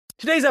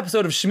Today's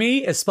episode of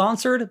Shmee is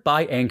sponsored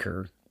by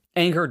Anchor.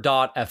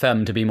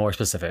 Anchor.fm to be more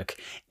specific.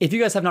 If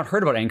you guys have not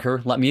heard about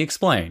Anchor, let me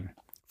explain.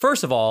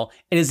 First of all,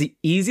 it is the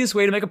easiest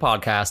way to make a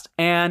podcast,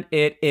 and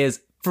it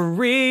is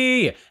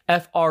free.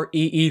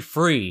 F-R-E-E,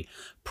 free.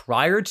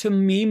 Prior to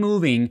me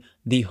moving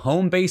the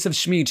home base of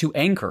Shmee to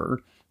Anchor,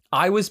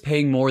 I was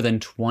paying more than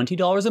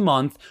 $20 a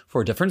month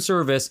for a different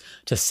service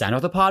to send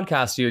out the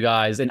podcast to you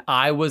guys, and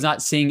I was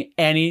not seeing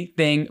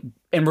anything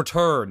in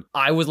return.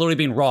 I was literally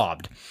being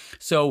robbed.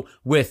 So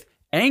with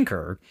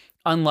Anchor,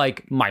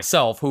 unlike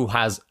myself, who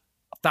has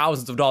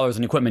thousands of dollars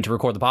in equipment to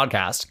record the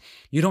podcast,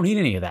 you don't need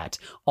any of that.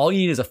 All you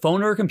need is a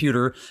phone or a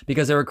computer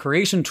because there are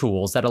creation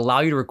tools that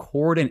allow you to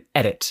record and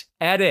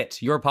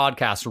edit your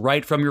podcast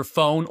right from your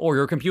phone or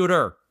your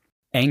computer.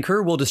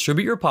 Anchor will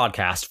distribute your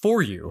podcast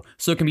for you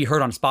so it can be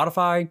heard on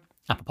Spotify,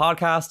 Apple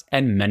Podcasts,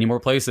 and many more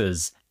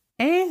places.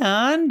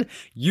 And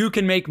you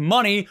can make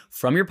money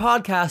from your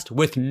podcast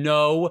with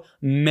no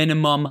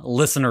minimum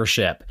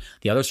listenership.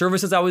 The other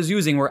services I was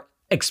using were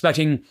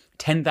expecting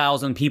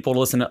 10,000 people to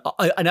listen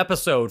to an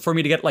episode for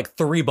me to get like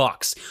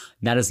 $3.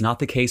 That is not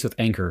the case with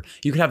Anchor.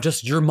 You can have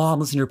just your mom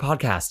listen to your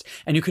podcast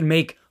and you can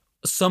make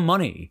some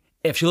money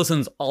if she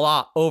listens a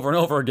lot over and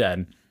over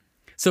again.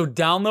 So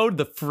download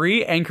the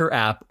free Anchor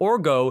app or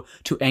go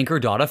to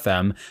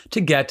anchor.fm to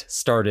get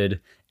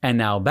started. And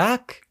now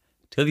back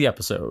to the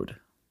episode.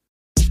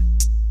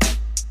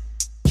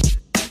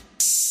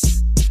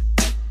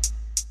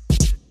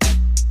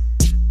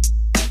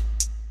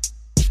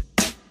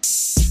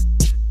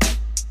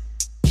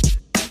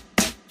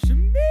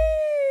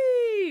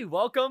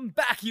 Welcome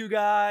back, you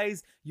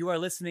guys. You are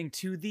listening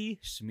to the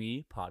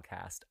Shmee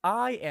Podcast.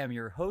 I am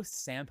your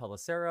host, Sam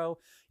Pellicero.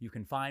 You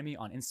can find me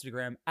on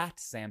Instagram at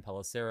Sam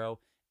Pellicero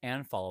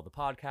and follow the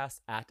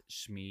podcast at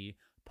Shmee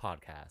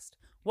Podcast.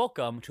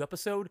 Welcome to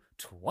episode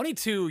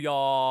 22,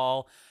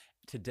 y'all.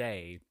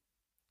 Today,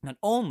 not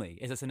only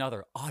is this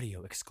another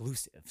audio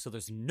exclusive, so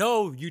there's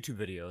no YouTube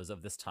videos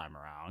of this time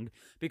around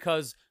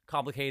because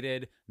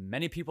complicated,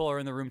 many people are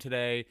in the room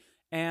today.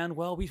 And,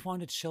 well, we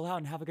wanted to chill out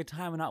and have a good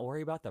time and not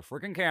worry about the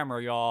freaking camera,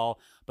 y'all.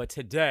 But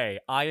today,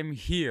 I am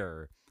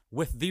here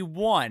with the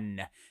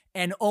one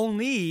and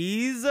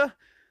onlys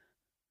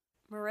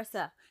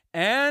Marissa.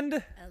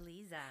 And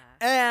Eliza.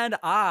 And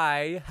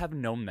I have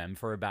known them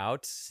for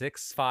about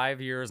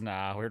 5 years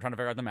now. We were trying to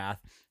figure out the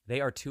math.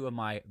 They are two of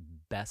my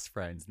best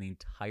friends in the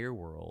entire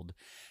world.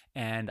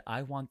 And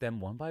I want them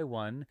one by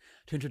one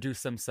to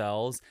introduce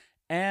themselves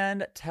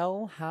and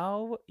tell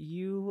how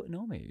you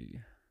know me.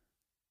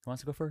 Who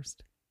wants to go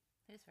first?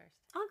 Who's first?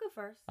 I'll go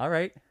first. All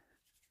right.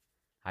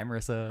 Hi,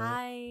 Marissa.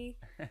 Hi.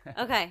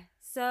 Okay,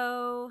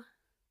 so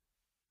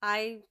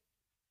I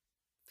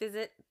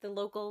visit the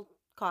local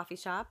coffee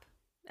shop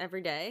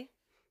every day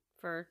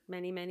for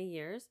many, many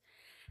years.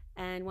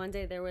 And one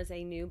day there was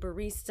a new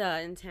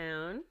barista in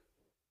town.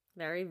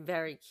 Very,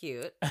 very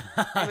cute.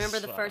 I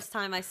remember the first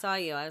time I saw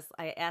you, I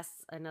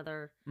asked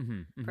another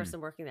person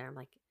working there, I'm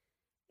like,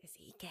 is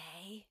he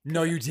gay?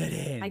 No, you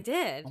didn't. I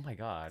did. Oh my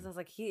God. 'Cause I was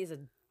like, he is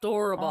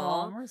adorable.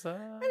 Oh,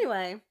 Marissa.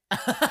 Anyway.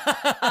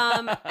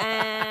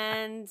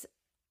 And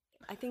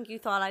I think you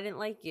thought I didn't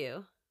like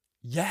you.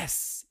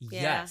 Yes.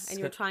 Yeah. Yes. And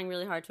you were trying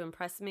really hard to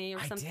impress me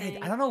or something. I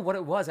did. I don't know what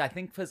it was. I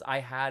think because I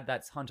had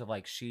that hunch of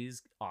like,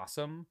 she's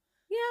awesome.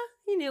 Yeah,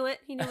 he knew it.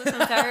 He knew it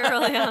from very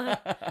early on.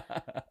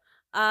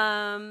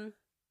 And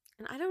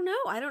I don't know.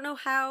 I don't know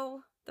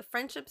how the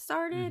friendship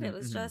started. It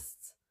was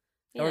just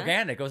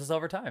organic. It was just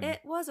over time.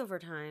 It was over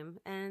time.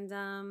 And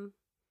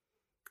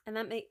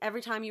that made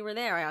every time you were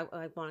there,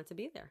 I wanted to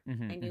be there.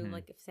 I knew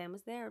like if Sam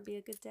was there, it'd be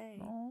a good day.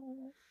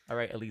 Oh. All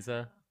right,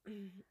 Eliza.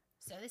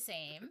 So the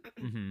same.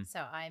 So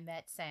I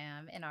met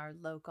Sam in our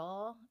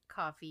local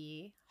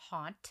coffee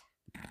haunt.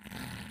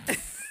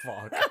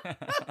 Fuck.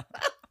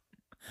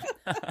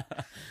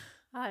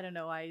 I don't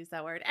know why I use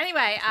that word.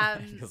 Anyway,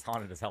 it's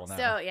haunted as hell now.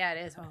 So yeah,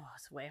 it is. Oh,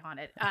 it's way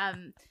haunted.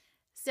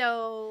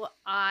 So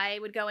I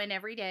would go in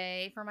every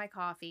day for my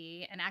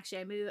coffee, and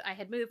actually I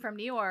had moved from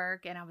New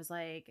York, and I was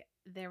like,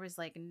 there was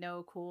like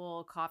no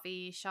cool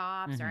coffee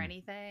shops or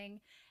anything.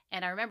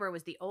 And I remember it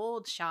was the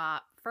old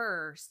shop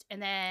first,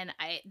 and then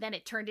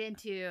it turned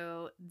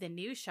into the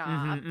new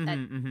shop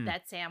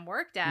that Sam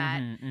worked at,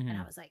 and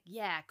I was like,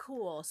 yeah,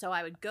 cool. So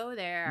I would go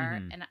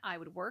there, and I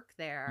would work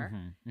there,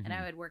 and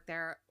I would work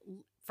there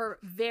for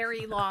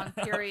very long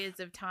periods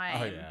of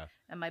time. Oh, yeah.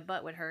 And my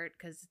butt would hurt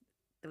because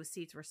those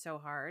seats were so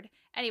hard.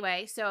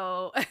 Anyway,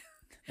 so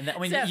and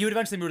that, you would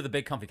eventually move to the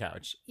big comfy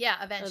couch. Yeah,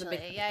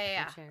 eventually.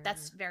 Yeah.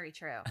 That's very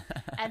true.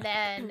 And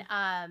then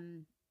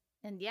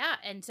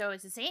and so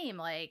it's the same,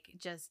 like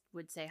just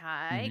would say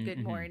hi,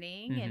 good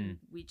morning. And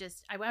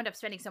I wound up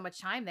spending so much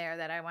time there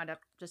that I wound up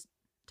just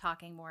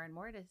talking more and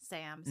more to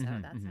Sam. So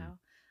that's how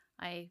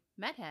I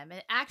met him.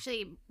 And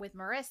actually with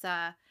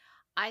Marissa,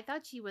 I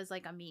thought she was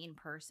like a mean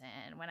person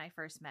when I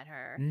first met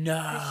her.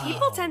 No,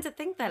 people tend to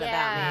think that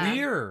about me.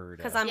 Weird,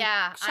 because I'm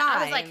shy.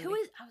 I was like, who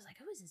is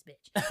this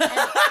bitch? And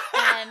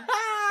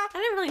I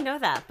didn't really know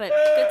that, but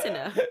good to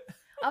know.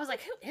 I was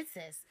like, who is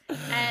this?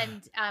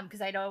 And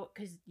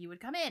because you would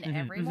come in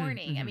every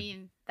morning. I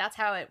mean, that's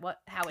how it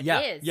is. Yeah,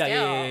 still.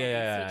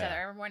 yeah. We see each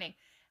other every morning.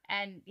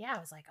 And I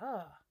was like,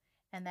 oh.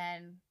 And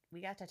then we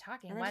got to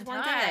talking one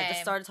time. I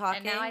just started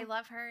talking. And now I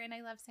love her and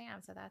I love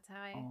Sam. So that's how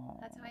I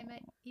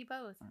met you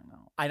both. I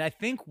know. And I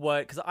think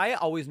because I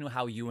always knew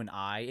how you and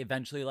I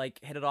eventually like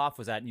hit it off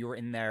was that you were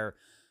in there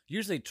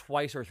usually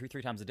twice or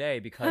three times a day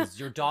because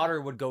your daughter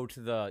would go to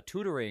the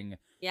tutoring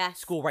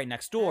school right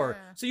next door.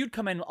 So you'd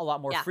come in a lot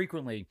more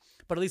frequently.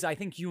 But at least I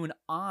think you and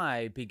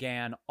I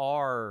began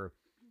our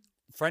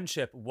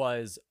friendship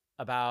was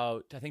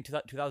about, I think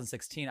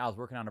 2016, I was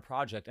working on a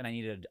project and I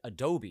needed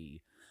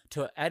Adobe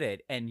to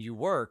edit, and you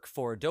work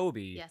for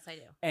Adobe. Yes, I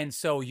do. And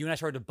so you and I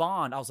started to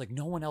bond. I was like,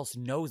 no one else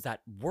knows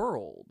that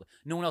world.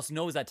 No one else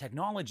knows that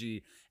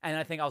technology. And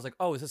I think I was like,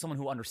 oh, is this someone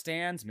who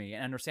understands me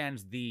and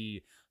understands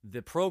the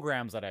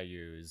programs that I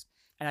use?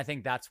 And I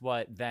think that's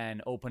what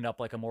then opened up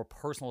like a more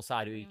personal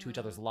side to each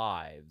other's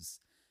lives.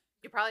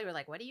 You probably were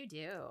like, what do you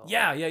do?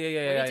 Yeah. What are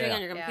you doing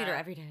on your computer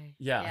every day?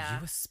 Yeah.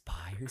 You a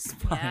spy? You're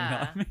spying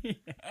on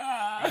me.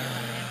 I'm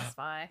a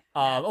spy.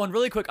 And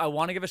really quick, I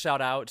want to give a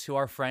shout out to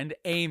our friend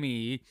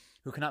Amy,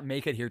 who cannot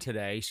make it here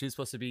today. She was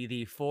supposed to be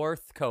the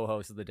 4th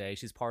co-host of the day.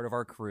 She's part of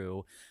our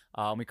crew.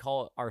 We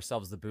call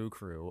ourselves the Boo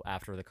Crew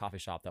after the coffee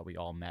shop that we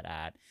all met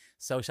at.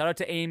 So shout out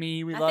to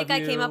Amy. We love you. I think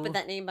I came up with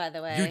that name, by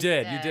the way. You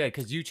did,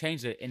 because you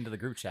changed it into the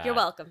group chat. You're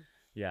welcome.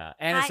 Yeah,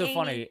 and it's so Amy.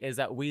 funny is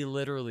that we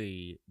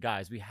literally,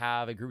 guys, we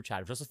have a group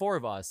chat of just the 4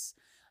 of us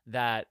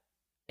that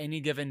any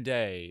given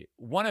day,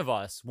 one of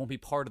us won't be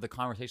part of the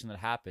conversation that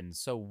happens.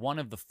 So one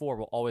of the 4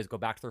 will always go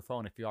back to their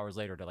phone a few hours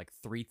later to like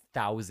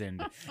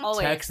 3,000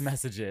 text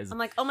messages. I'm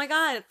like, oh my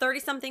God,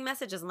 30-something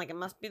messages. I'm like, it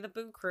must be the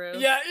Boo Crew.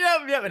 Yeah.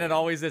 And it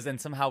always is. And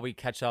somehow we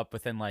catch up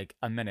within like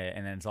a minute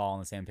and then it's all on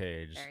the same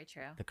page. Very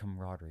true. The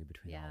camaraderie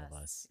between all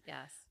of us.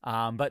 Yes.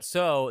 But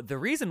so the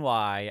reason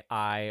why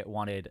I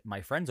wanted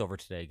my friends over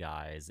today,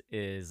 guys,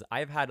 is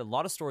I've had a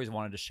lot of stories I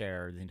wanted to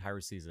share the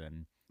entire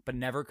season, but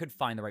never could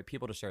find the right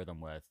people to share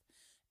them with.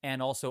 And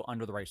also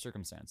under the right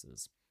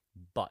circumstances.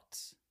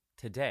 But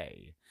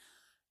today,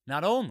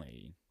 not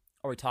only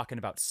are we talking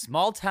about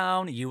small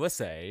town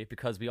USA,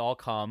 because we all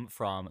come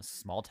from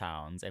small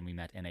towns and we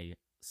met in a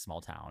small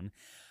town,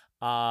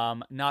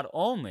 not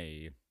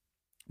only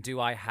do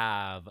I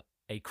have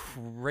a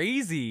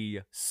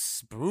crazy,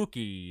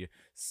 spooky,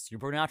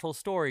 supernatural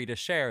story to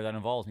share that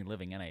involves me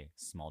living in a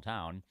small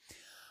town,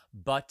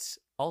 but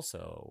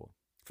also,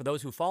 for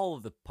those who follow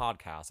the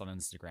podcast on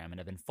Instagram and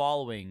have been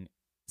following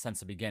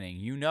since the beginning,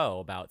 you know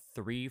about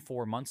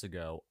 3-4 months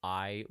ago,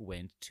 I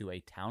went to a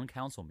town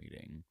council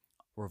meeting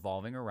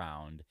revolving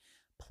around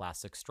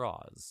plastic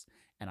straws.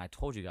 And I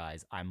told you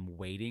guys, I'm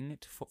waiting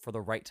for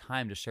the right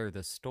time to share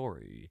this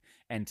story.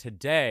 And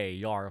today,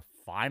 you're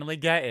finally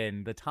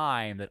getting the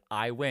time that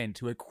I went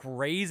to a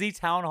crazy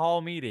town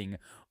hall meeting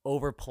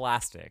over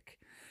plastic.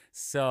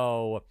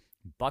 So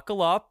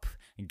buckle up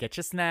and get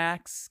your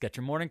snacks, get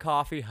your morning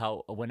coffee,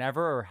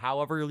 whenever or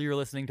however you're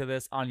listening to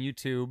this on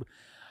YouTube.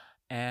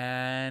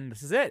 And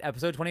this is it.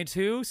 Episode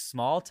 22,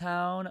 Small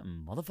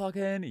Town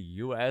Motherfucking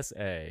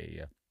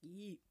USA.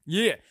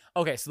 Yeah.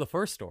 Okay, so the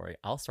first story,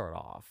 I'll start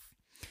off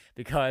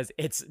because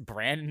it's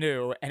brand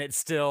new and it's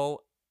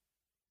still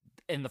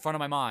in the front of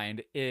my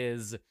mind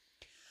is,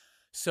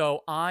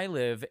 so I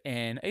live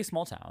in a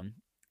small town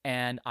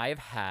and I've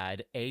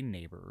had a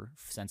neighbor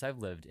since I've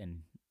lived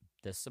in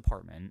this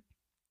apartment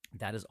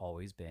that has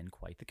always been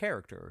quite the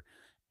character.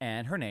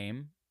 And her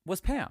name was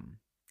Pam.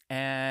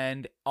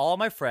 And all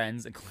my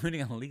friends,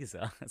 including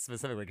Lisa,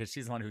 specifically, because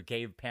she's the one who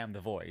gave Pam the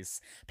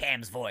voice,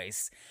 Pam's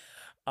voice,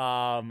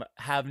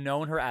 have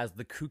known her as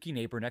the kooky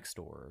neighbor next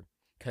door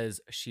because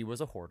she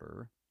was a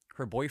hoarder.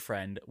 Her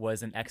boyfriend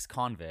was an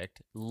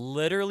ex-convict,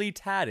 literally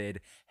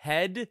tatted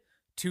head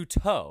to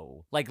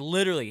toe, like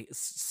literally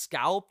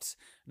scalped.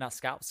 No.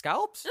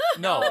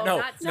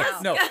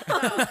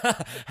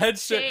 Head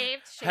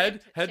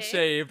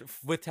shaved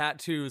with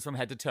tattoos from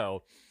head to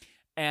toe.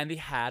 And he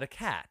had a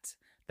cat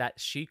that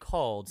she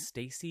called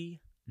Stacy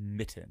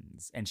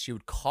Mittens, and she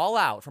would call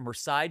out from her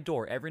side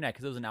door every night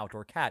because it was an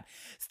outdoor cat.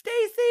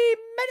 Stacy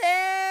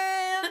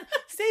Mittens,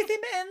 Stacy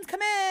Mittens, come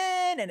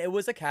in! And it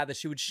was a cat that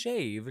she would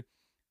shave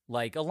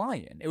like a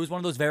lion. It was one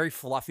of those very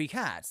fluffy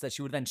cats that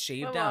she would then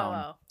shave down.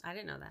 Whoa. I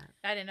didn't know that.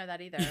 I didn't know that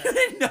either. You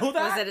didn't know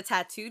that? Was it a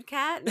tattooed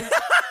cat?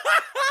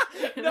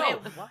 No. Wait,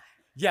 what?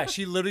 Yeah,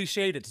 she literally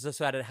shaved it so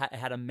that it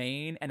had a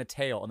mane and a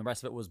tail, and the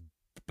rest of it was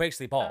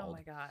basically bald. Oh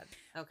my God.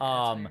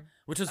 Okay,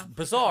 which was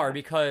bizarre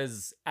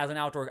because as an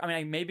outdoor, I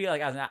mean, maybe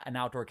like as an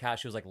outdoor cat,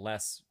 she was like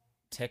less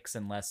ticks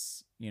and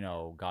less,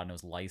 God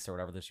knows, lice or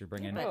whatever that she would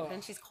bring in. but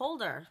then she's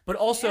colder. But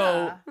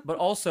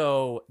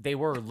also, they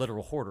were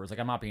literal hoarders. Like,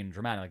 I'm not being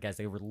dramatic, like, guys.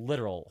 They were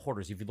literal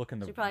hoarders. If you look in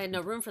the, She probably had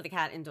no room for the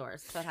cat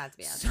indoors, so it had to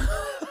be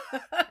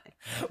out.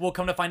 Well,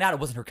 come to find out, it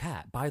wasn't her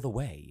cat. By the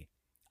way,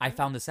 I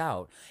found this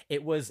out.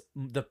 It was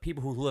the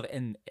people who live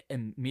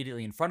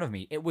immediately in front of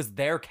me. It was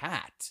their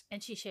cat.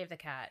 And she shaved the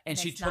cat. And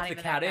she took the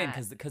cat in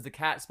because the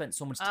cat spent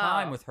so much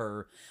time with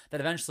her that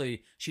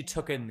eventually she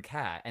took in the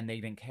cat and they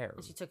didn't care.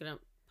 And she took it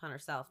upon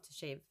herself to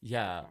shave.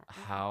 Yeah, the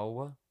cat.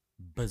 how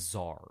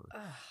bizarre.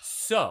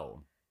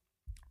 So,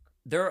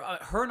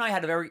 her and I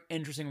had a very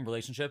interesting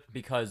relationship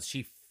because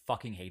she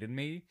fucking hated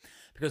me.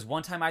 Because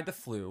one time I had the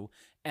flu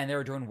and they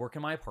were doing work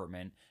in my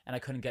apartment and I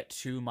couldn't get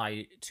to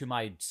my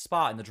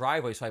spot in the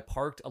driveway, so I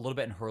parked a little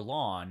bit in her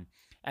lawn,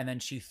 and then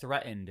she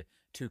threatened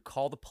to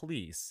call the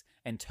police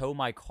and tow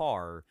my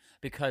car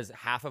because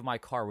half of my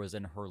car was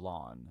in her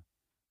lawn.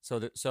 So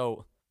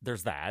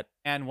there's that.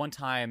 And one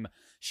time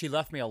she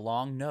left me a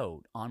long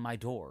note on my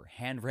door,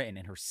 handwritten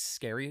in her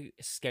scary,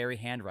 scary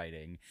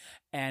handwriting.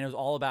 And it was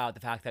all about the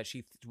fact that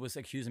she was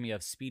accusing me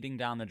of speeding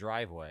down the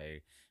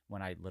driveway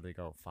when I literally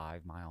go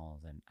 5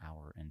 miles an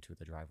hour into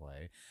the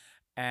driveway,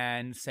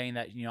 and saying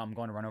that, I'm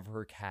going to run over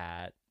her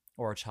cat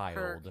or a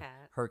child,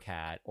 her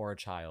cat or a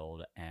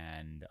child.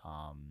 And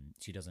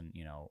she doesn't,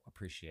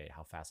 appreciate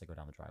how fast I go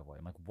down the driveway.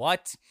 I'm like,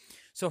 what?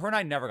 So her and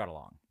I never got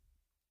along.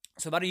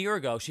 So about a year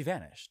ago, she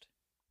vanished.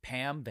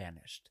 Pam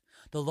vanished.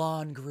 The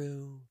lawn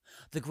grew.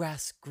 The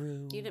grass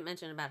grew. You didn't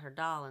mention about her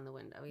doll in the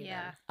window either.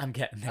 Yeah. I'm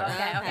getting there.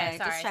 Okay.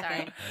 Just Sorry.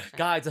 checking.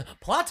 Guys,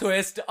 plot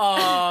twist.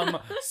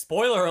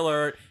 Spoiler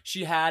alert.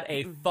 She had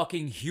a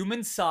fucking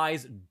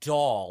human-sized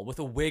doll with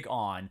a wig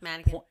on.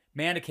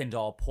 Mannequin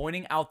doll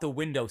pointing out the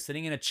window,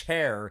 sitting in a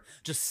chair,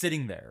 just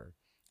sitting there.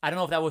 I don't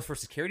know if that was for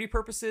security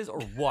purposes or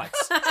what,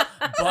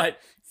 but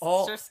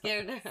sure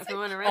scared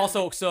everyone around.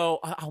 Also, so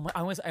I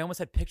almost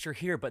had picture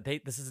here, but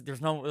there's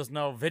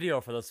no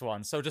video for this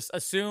one. So just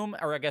assume,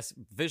 or I guess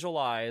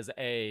visualize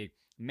a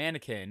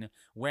mannequin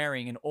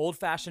wearing an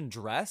old-fashioned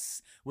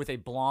dress with a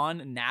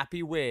blonde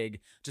nappy wig,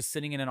 just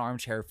sitting in an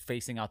armchair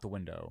facing out the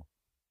window.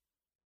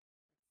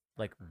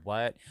 Like,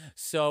 what?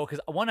 So, because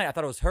one night I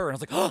thought it was her, and I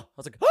was like, oh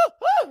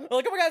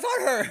my God, it's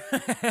not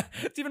her.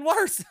 It's even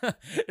worse.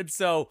 And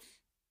so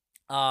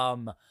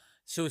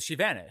she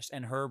vanished,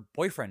 and her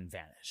boyfriend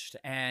vanished,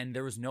 and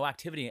there was no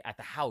activity at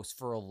the house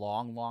for a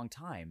long, long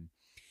time.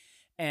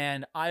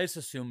 And I just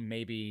assumed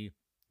maybe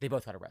they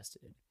both got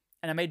arrested.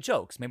 And I made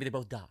jokes. Maybe they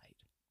both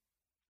died.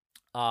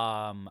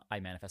 I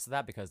manifested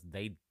that because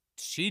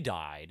she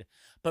died.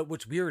 But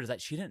what's weird is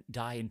that she didn't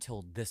die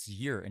until this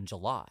year in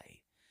July.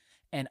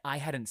 And I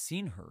hadn't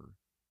seen her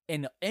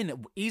in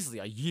easily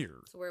a year.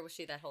 So where was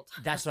she that whole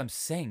time? That's what I'm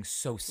saying.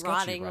 So sketchy,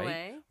 Rotting right?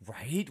 away?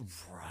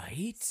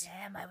 Right?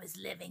 Sam, I was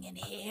living in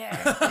here.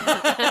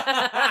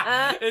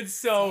 And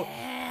so,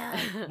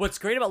 Sam. What's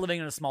great about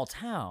living in a small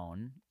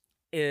town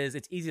is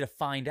it's easy to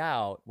find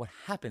out what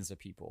happens to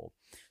people.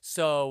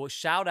 So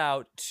shout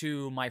out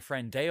to my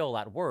friend Dale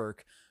at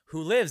work,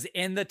 who lives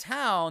in the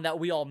town that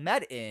we all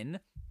met in.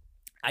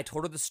 I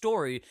told her the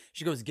story.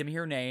 She goes, give me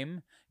her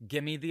name.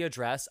 Give me the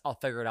address. I'll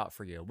figure it out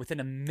for you. Within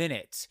a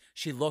minute,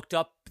 she looked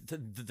up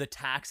the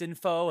tax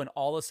info and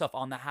all the stuff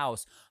on the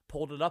house,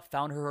 pulled it up,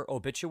 found her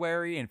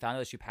obituary, and found out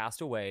that she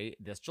passed away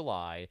this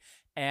July.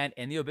 And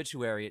in the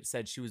obituary, it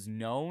said she was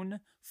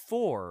known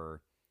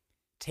for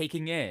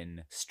taking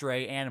in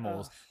stray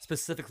animals,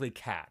 specifically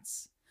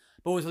cats.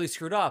 But what was really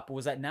screwed up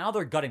was that now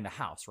they're gutting the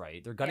house,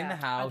 right? They're gutting the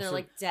house. Are there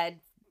like dead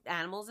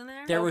animals in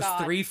there? There was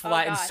 3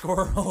 flattened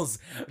squirrels.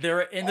 They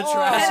were in the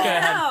trash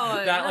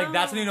can.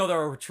 That's when you know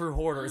there were true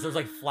hoarders. There's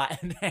like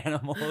flattened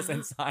animals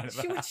inside of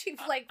it. Would she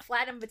like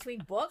flatten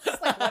between books?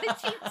 Like, what did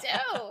she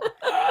do?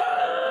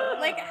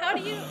 Like, how do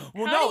you?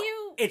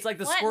 It's like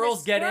the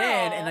squirrels get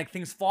in and like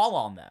things fall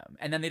on them,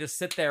 and then they just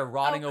sit there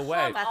rotting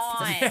away.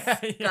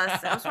 That's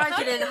disgusting. I'm surprised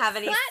you didn't have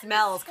any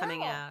smells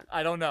coming out.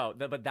 I don't know,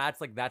 but that's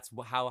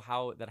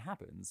how that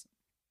happens.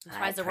 I'm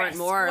surprised there weren't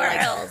more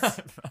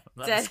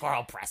like dead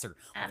squirrel presser.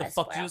 What the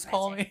fuck did you just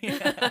call me?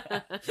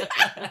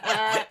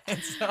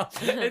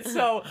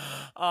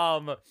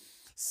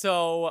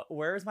 So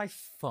where's my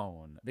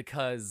phone?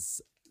 Because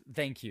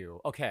thank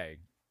you. Okay.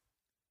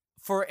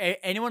 For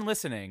anyone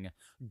listening,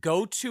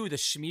 go to the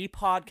Shmee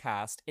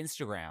Podcast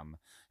Instagram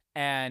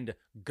and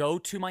go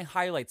to my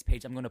highlights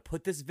page. I'm going to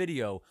put this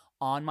video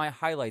on my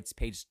highlights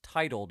page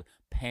titled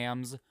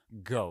Pam's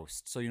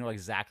Ghost, so you know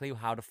exactly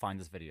how to find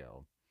this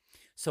video.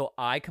 So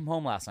I come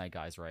home last night,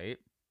 guys, right?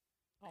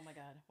 Oh my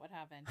God, what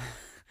happened?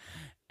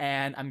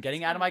 And I'm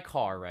getting out of my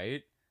car,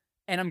 right?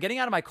 And I'm getting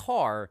out of my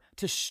car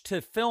to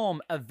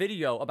film a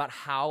video about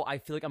how I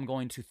feel like I'm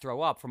going to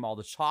throw up from all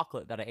the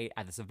chocolate that I ate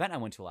at this event I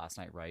went to last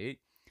night, right?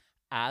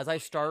 As I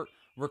start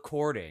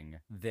recording,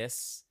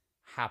 this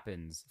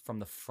happens from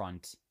the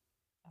front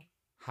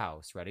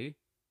house. Ready?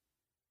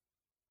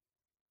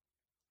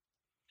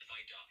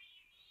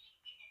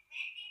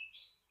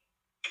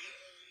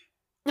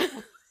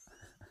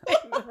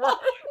 What? What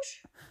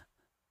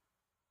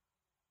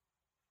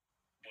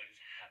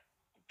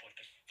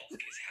the fuck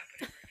is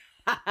happening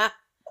right now?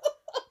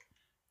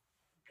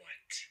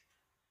 What?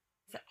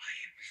 I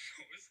am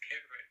so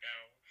scared right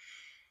now.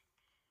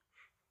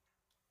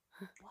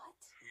 What?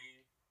 Who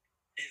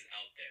is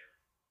out there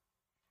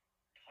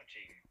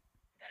touching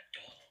that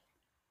doll?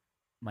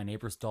 My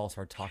neighbor's doll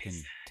started talking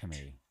to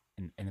me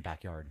in the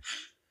backyard.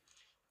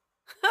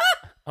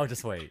 Oh,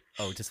 just wait.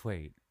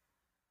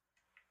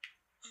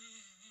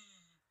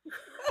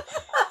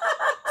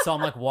 So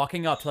I'm like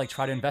walking up to like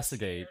try to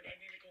investigate. I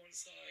need to go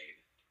inside.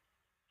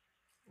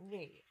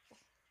 Wait.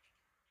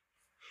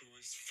 Who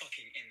is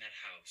fucking in that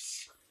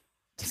house?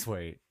 Just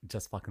wait.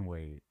 Just fucking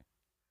wait.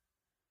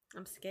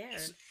 I'm scared.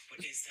 What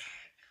is that?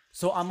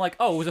 So I'm like,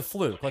 oh, it was a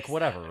fluke. Like,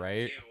 What is whatever, that?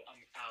 right? Ew,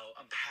 I'm out.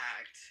 I'm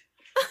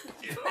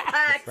packed.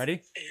 Ew. Ready?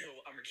 Ew,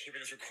 I'm keeping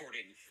this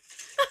recording.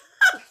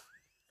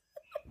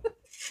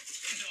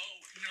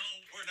 No,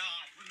 we're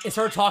not. It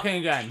started talking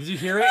again. Did you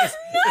hear it?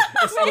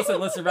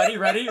 Listen.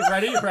 Ready? Ew,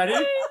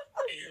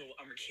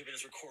 I'm keeping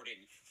this recording.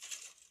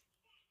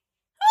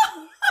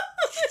 No,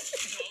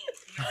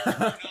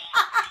 we're not.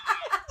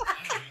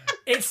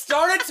 It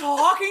started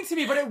talking to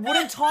me, but it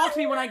wouldn't talk to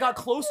me when I got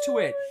close to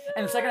it.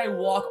 And the second I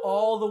walk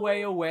all the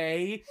way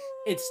away,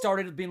 it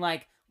started being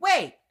like,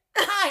 wait,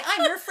 hi,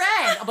 I'm your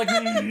friend. I'm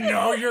like,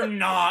 no, you're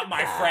not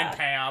my friend,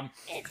 Pam.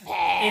 It's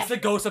Pam. It's the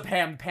ghost of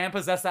Pam. Pam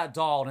possessed that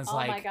doll, and it's Oh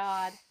like, my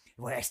god.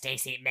 where's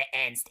Stacy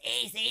Mittens?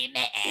 Stacy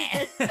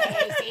Mittens.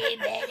 Stacy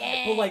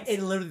Mittens. But like,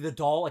 it literally, the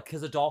doll, like,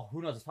 because the doll,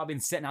 who knows, it's probably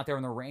been sitting out there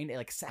in the rain. It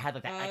like had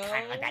like that, like,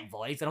 kind of like that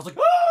voice, and I was like,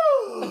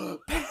 oh!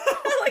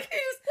 Like you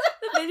just,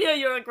 the video,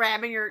 you're like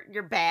grabbing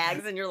your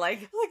bags, and you're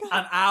like,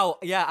 I'm out.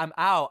 Yeah, I'm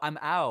out.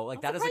 Like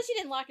I'm that is. surprised you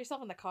didn't lock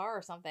yourself in the car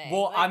or something.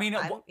 Well, Like, I mean,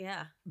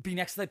 yeah. be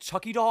next to the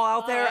Chucky doll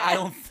out there? Oh, I yeah.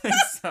 don't think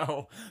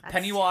so. That's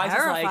Pennywise is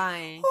like,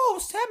 terrifying. oh,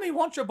 Sammy,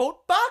 want your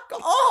boat back?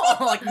 Oh,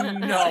 I'm like,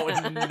 no,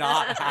 it's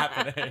not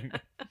happening.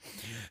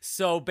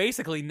 So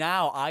basically,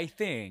 now I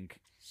think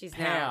She's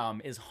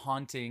Pam is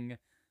haunting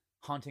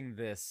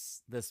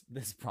this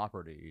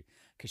property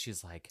because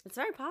she's like, It's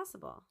very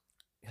possible.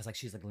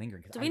 she's like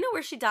lingering. Do we know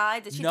where she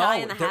died? Did she no, die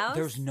in the house?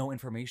 There's no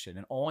information,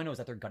 and all I know is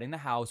that they're gutting the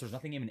house. There's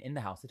nothing even in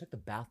the house. They took the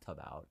bathtub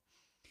out.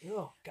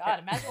 Oh god,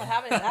 imagine what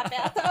happened in that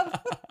bathtub.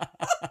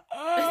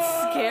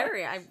 It's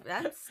scary. I'm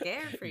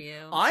scared for you.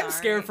 I'm Sorry.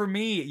 scared for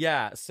me.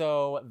 Yeah.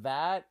 So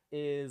that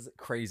is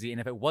crazy. And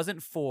if it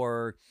wasn't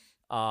for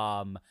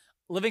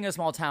living in a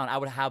small town, I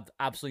would have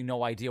absolutely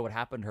no idea what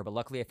happened to her. But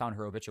luckily I found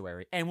her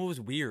obituary. And what was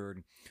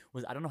weird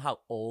was I don't know how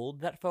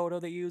old that photo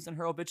they used in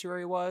her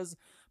obituary was,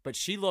 but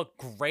she looked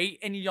great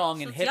and young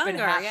She and looks hip and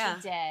younger, happy. yeah.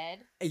 She dead.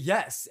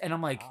 Yes. And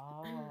I'm like,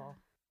 Oh.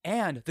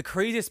 and the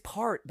craziest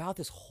part about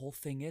this whole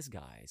thing is,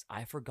 guys,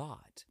 I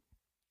forgot.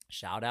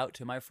 Shout out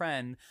to my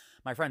friends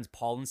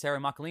Paul and Sarah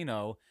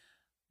Macalino.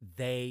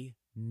 They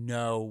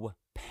know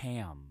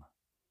Pam.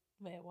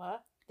 Wait,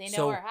 what? They know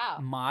So her how?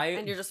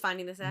 And you're just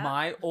finding this out?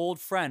 My old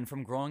friend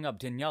from growing up,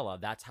 Daniela,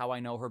 that's how I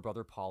know her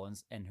brother Paul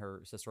and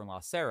her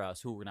sister-in-law Sarah,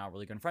 who were now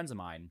really good friends of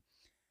mine.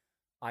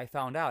 I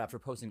found out after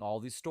posting all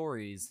these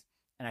stories,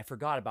 and I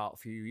forgot about a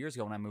few years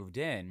ago when I moved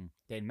in,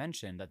 they had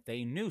mentioned that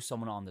they knew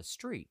someone on the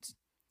street.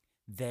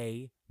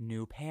 They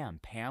knew Pam.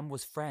 Pam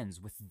was friends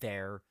with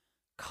their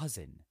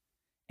cousin.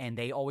 And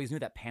they always knew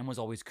that Pam was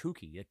always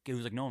kooky. It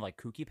was like known like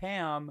kooky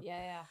Pam.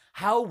 Yeah.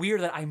 How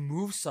weird that I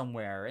moved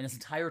somewhere and this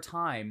entire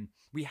time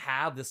we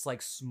have this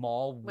like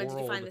small world. When did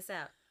you find this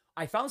out?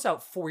 I found this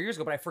out 4 years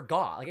ago, but I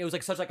forgot. Like it was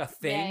like such like a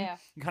thing. Yeah.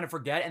 You kind of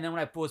forget. And then when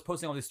I was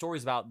posting all these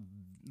stories about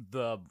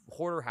the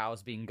hoarder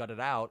house being gutted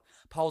out,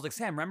 Paul was like,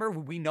 Sam, remember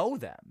we know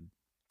them.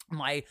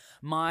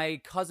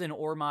 My cousin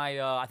or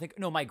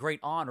my great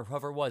aunt or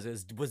whoever it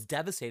was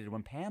devastated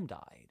when Pam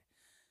died.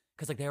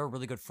 Because like they were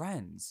really good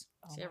friends.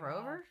 Was she ever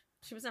over?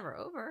 She was never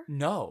over.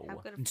 No. How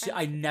good of I friends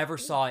could never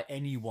that be? saw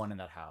anyone in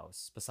that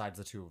house besides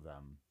the two of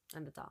them.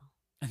 And the doll.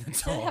 And the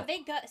So doll. have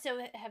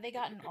they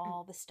gotten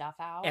all the stuff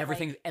out?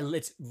 Everything, Like, and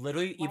it's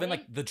literally why even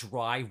like didn't- the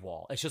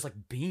drywall. It's just like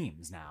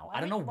beams now. why I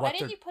don't know didn't- what Why they're.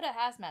 didn't you put a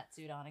hazmat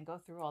suit on and go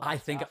through all that I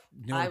think stuff?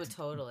 no, I would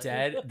totally.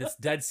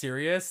 dead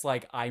serious.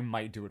 Like I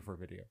might do it for a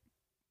video.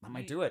 I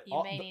might do it.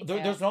 you may need there-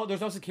 to. there's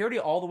no security.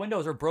 All the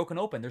windows are broken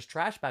open. There's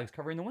trash bags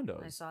covering the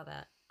windows. I saw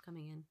that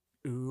coming in.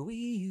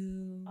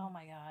 Ooh. Oh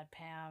my god,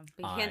 Pam.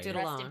 But you can't do it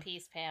Rest alone. in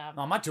peace, Pam.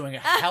 No, I'm not doing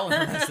it. Hell in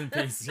rest in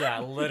peace. Yeah,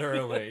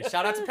 literally.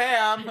 Shout out to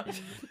Pam.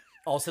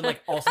 All of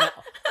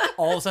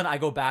a sudden, I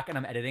go back and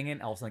I'm editing it,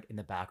 and all of a sudden, like in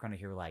the background, I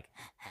hear like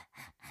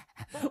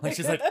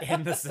she's like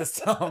in the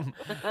system.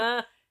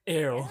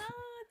 Ew.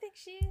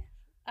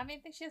 I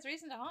think she has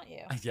reason to haunt you.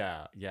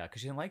 Yeah,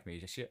 because she didn't like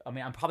me.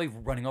 I'm probably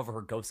running over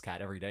her ghost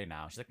cat every day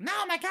now. She's like,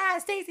 no, my God,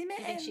 Stacy You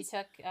Mittens. think she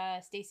took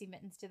Stacy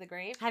Mittens to the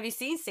grave? Have you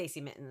seen Stacey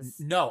Mittens?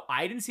 No,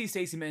 I didn't see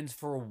Stacy Mittens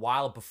for a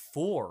while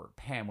before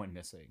Pam went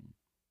missing.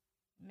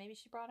 Maybe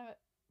she brought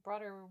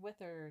her with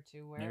her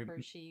to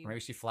wherever she.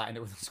 Maybe she flattened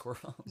it with the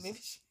squirrels. Maybe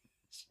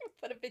she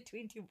put it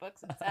between two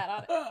books and sat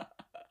on it.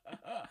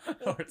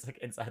 Or it's like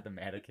inside the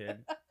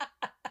mannequin.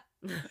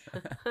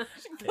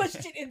 She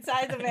pushed it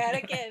inside the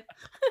mannequin.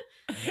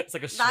 It's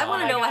like a I shot.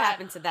 want to my know what God.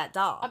 happened to that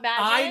doll. Imagine.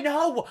 I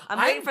know. I'm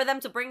waiting for them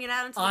to bring it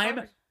out into the I'm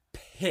garbage.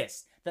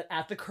 pissed that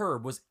at the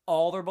curb was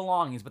all their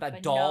belongings, but that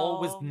But doll no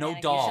was no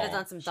mannequin. doll. You should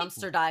have done some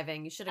dumpster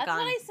diving. You should have That's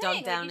gone what I'm dumped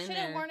saying. down You in should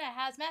have there. worn a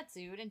hazmat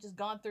suit and just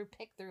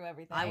picked through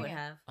everything. I would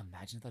have.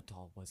 Imagine if the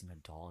doll wasn't a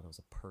doll and it was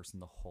a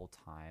person the whole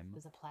time. It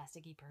was a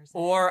plasticky person.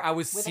 Or I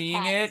was With a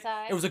seeing cat it,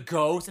 inside. it was a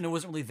ghost and it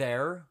wasn't really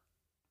there.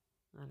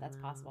 I don't That's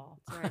know. possible.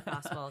 It's very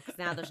possible because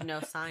now there's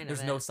no sign There's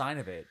of it. no sign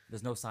of it.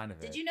 There's no sign of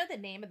it. Did you know the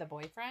name of the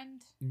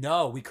boyfriend?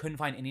 No, we couldn't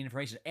find any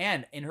information.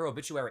 And in her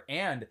obituary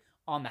and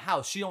on the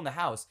house, she owned the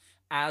house.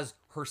 as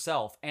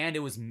herself, and it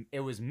was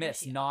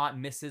Miss, not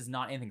Mrs.,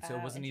 not anything. So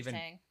it wasn't even.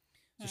 Interesting.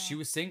 So she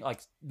was single.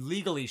 Like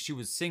legally, she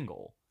was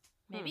single.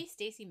 Maybe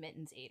Stacey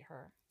Mittens ate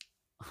her.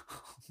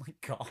 Oh my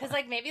god! Because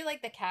like maybe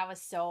like the cat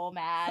was so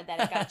mad that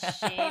it got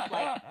shaved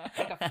like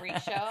a freak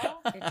show.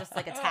 It just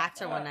like attacked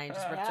her one night and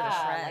just ripped her to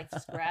Yeah, shreds. like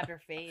just grabbed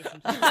her face.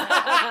 And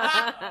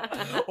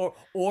just,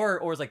 or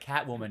it was like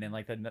Catwoman in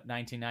like the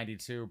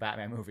 1992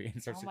 Batman movie.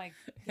 And so oh she- my,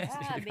 she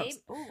yeah, becomes-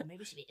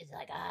 maybe she is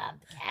like the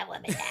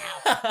Catwoman now.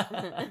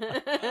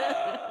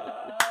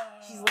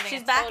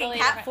 She's a back totally in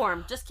cat different-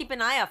 form. Just keep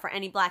an eye out for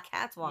any black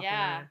cats walking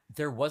Yeah. around.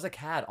 There was a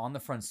cat on the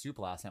front stoop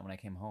last night when I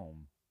came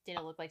home. Did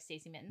it look like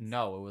Stacey Mittens?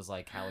 No, it was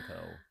like calico.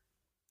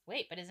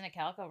 Wait, but isn't it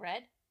calico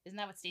red? Isn't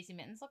that what Stacey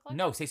Mittens looked like?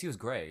 No, Stacey was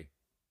gray.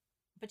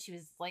 But she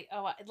was like,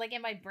 like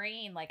in my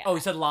brain, like Oh,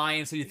 you said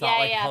lion, so you thought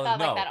like I color. thought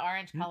No, like that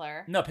orange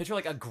color. no, picture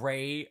like a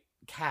gray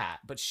cat,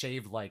 but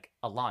shaved like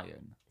a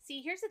lion.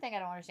 See, here's the thing I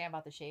don't understand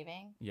about the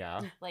shaving.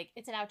 Yeah. Like,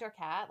 it's an outdoor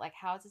cat. Like,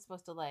 how is it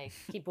supposed to like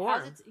Keep how's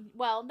warm. it?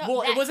 Well, no.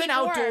 Well, that- it wasn't keep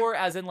warm. outdoor,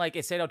 as in like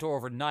it stayed outdoor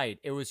overnight.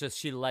 It was just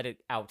she let it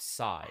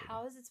outside.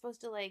 How is it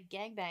supposed to like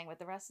gangbang with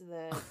the rest of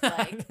the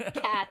like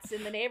cats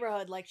in the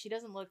neighborhood? Like, she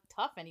doesn't look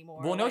tough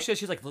anymore. Well, no, like,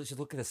 she's like,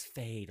 look at this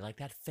fade, like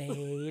that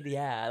fade,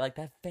 yeah, like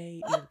that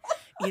fade.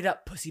 Eat it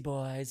up, pussy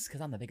boys, because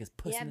I'm the biggest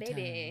pussy yeah, in the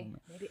maybe, town.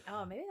 maybe.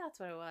 Oh, maybe that's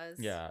what it was.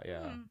 Yeah,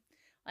 yeah.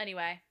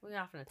 Anyway, We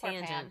went off on a Poor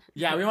tangent. Pam.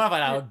 Yeah, we went off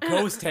on a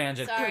ghost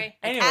tangent. sorry.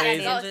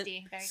 Anyways, tangent.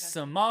 Ghosty. Very ghosty.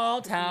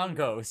 small town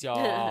ghost,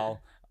 y'all.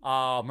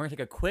 We're gonna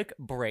take a quick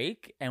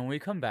break, and when we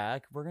come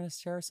back, we're gonna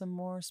share some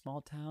more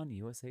small town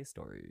USA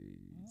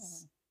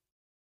stories.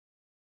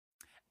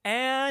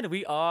 And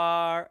we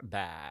are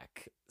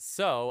back.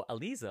 So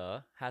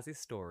Aliza has a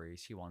story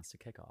she wants to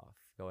kick off.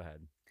 Go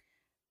ahead.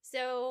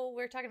 So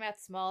we're talking about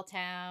small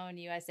town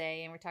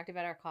USA, and we're talking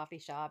about our coffee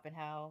shop and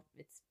how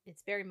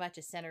it's very much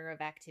a center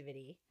of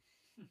activity.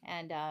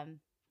 And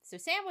so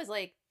Sam was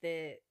like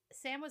the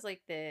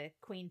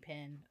queen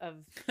pin of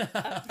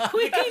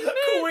Queen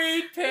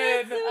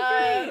pin.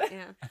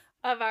 Yeah.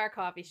 of our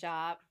coffee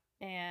shop,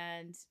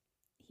 and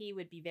he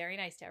would be very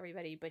nice to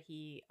everybody, but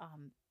he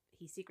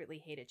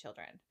secretly hated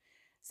children.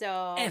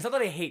 So And it's not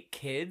that I hate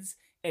kids.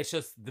 It's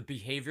just the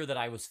behavior that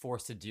I was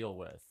forced to deal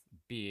with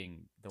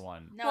being the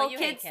one. no, Well, you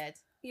kids- hate kids.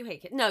 You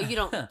hate kids. No, you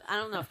don't. I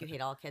don't know if you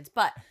hate all kids,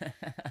 but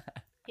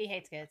He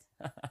hates kids.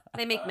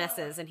 they make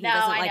messes, and he No,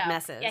 doesn't I like know.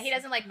 messes. Yeah, he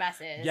doesn't like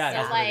messes. Yeah, So,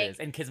 that's like, what it is.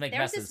 And kids make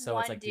there was messes, this so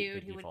one it's like dude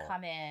good who would people.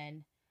 come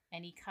in,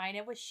 and he kind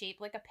of was shaped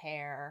like a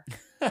pear,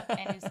 and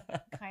he was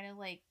kind of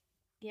like,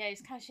 yeah,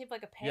 he's kind of shaped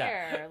like a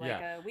Yeah, pear, like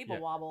yeah, a weeble yeah.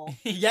 wobble.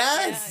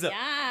 Yes. Yeah,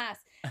 yes.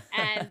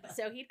 And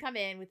so he'd come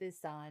in with his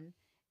son,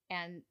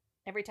 and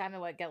every time they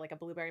would get like a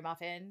blueberry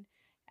muffin,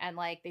 and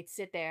like they'd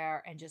sit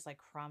there, and just like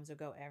crumbs would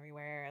go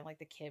everywhere, and like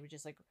the kid would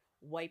just like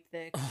wipe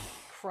the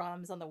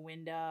crumbs on the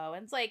window,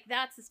 and it's like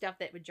that's the stuff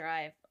that would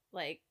drive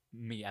like.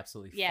 Me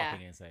absolutely Yeah,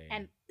 fucking insane.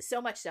 And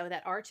so much so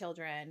that our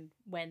children,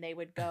 when they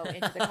would go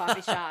into the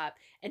coffee shop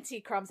and see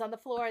crumbs on the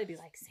floor, they'd be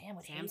like, Sam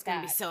would Sam's hate gonna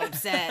that. be so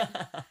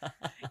upset.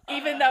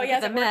 Even though he It's a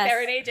hasn't worked mess.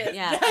 there in ages.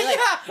 Yeah. He'd be like-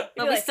 he'd But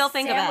be we like, still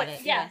think "Sam about would-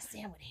 it, Yeah, yeah.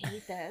 Sam would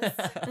hate this.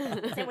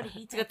 Sam would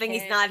hate It's a that good thing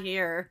he's kid." not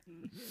here.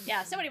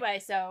 Yeah, so anyway,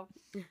 so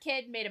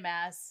kid made a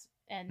mess.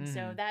 And so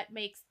Mhm. that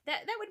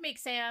would make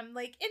Sam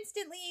like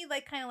instantly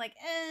like kind of like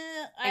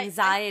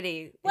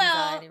Anxiety. well,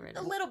 anxiety ridden.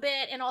 a little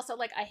bit, and also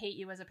like I hate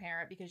you as a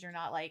parent because you're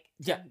not like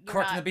yeah, you're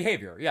correcting not- the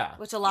behavior. Yeah.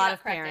 Which a lot Yeah,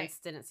 of correct it. parents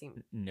didn't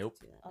seem Nope.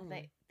 to do that. Oh,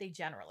 Anyway. they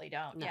generally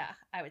don't. No. Yeah,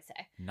 I would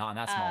say. Not in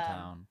that small Um,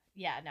 town.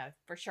 Yeah, no,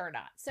 for sure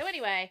not. So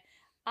anyway,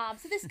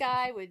 so this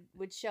guy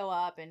would show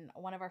up, and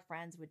one of our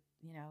friends would,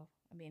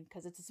 I mean,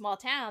 because it's a small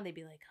town, they'd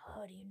be like,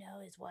 "Oh, do you know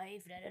his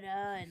wife?" Da da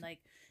da, and like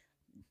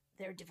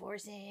they're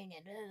divorcing,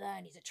 and blah, blah, blah,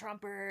 and he's a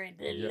trumper, and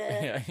blah,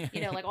 blah,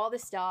 blah. Like all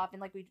this stuff,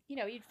 and like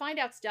you'd find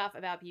out stuff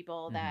about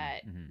people Mhm,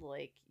 that mhm.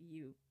 like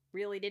you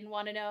really didn't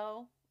want to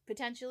know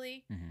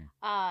potentially,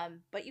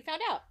 Mhm. but you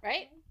found out,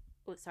 right?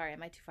 Oh, sorry,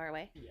 am I too far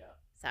away? Yeah,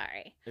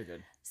 Sorry. you're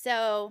good.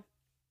 So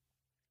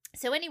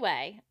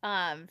anyway,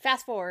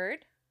 fast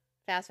forward.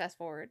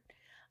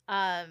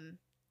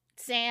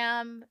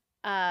 Sam,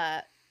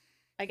 I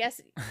guess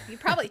you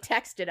probably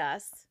texted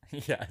us.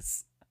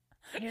 Yes.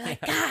 And you're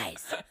like,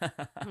 guys.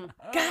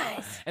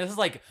 Guys. And this is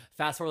like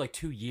fast forward like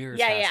 2 years.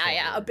 Yeah, fast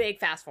a forward. big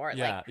fast forward.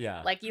 Yeah, Like,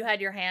 yeah. like you had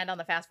your hand on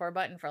the fast forward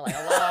button for like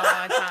a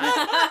long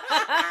time.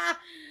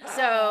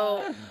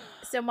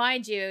 So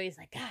mind you, he's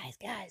like, guys,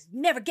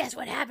 never guess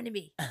what happened to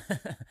me.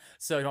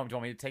 So do you want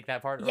me to take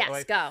that part? Yes,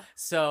 away? go.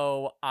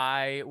 So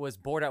I was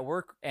bored at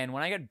work, and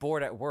when I get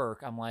bored at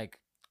work, I'm like,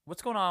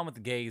 what's going on with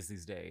the gays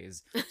these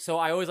days? So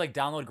I always like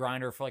download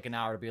Grindr for like an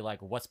hour to be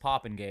like, what's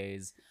poppin',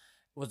 gays?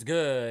 What's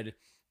good?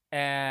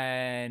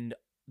 And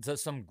so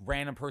some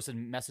random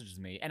person messages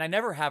me, and I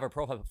never have a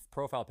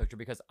profile picture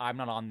because I'm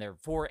not on there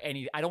for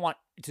any. I don't want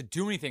to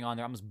do anything on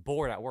there. I'm just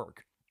bored at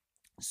work.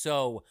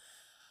 So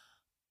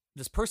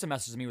this person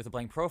messages me with a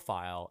blank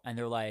profile, and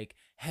they're like,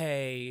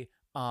 "Hey,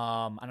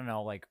 I don't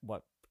know, like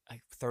what,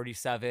 like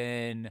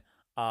 37,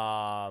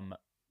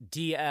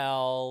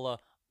 DL,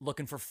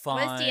 looking for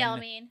fun. What does DL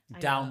mean?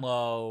 Down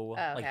low.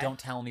 Oh, Like, okay. don't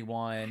tell I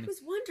anyone. always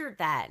wondered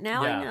that.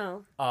 Now Yeah. I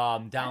know.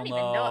 Down don't even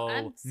know.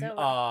 I'm low.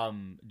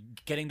 so-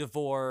 Getting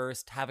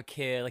divorced, have a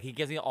kid. Like, he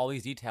gives me all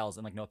these details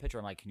and like no picture.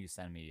 I'm like, can you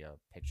send me a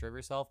picture of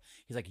yourself?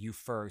 He's like, you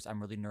first.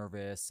 I'm really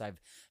nervous. I've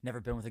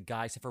never been with a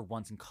guy except for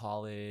once in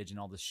college and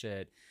all this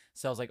shit.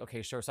 So I was like,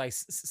 okay, sure. So I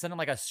sent him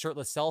like a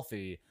shirtless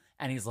selfie,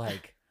 and he's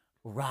like,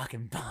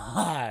 rockin'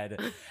 pod.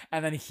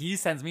 And then he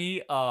sends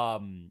me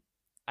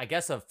I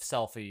guess a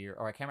selfie,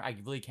 or I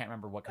really can't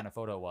remember what kind of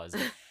photo it was.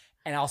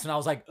 And all of a sudden I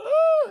was like,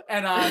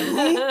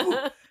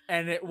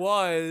 and it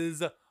was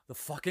the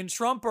fucking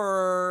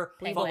Trumper,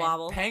 Wibble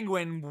wobble.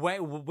 penguin,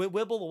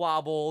 wibble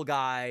wobble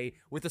guy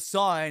with the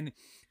sun,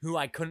 who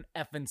I couldn't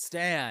effing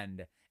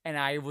stand. And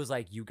I was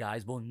like, you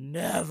guys will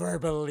never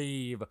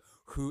believe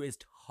who is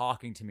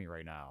talking to me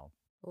right now.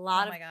 Oh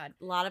my God.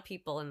 A lot of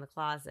people in the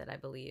closet, I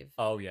believe.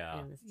 Oh yeah.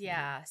 in this town.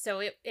 Yeah. So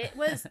it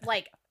was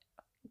like,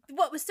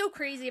 what was so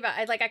crazy about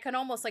I could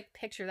almost like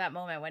picture that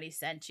moment when he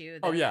sent you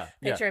the Oh yeah.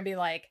 picture and be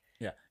like,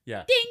 Yeah.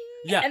 Yeah. ding.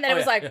 Yeah. And then it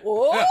was like, yeah.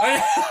 whoa.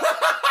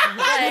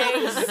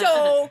 Like,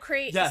 so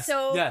crazy. Yes,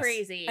 so yes.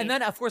 crazy. And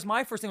then, of course,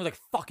 my first thing was like,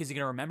 fuck, is he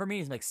going to remember me?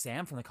 He's like,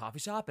 Sam from the coffee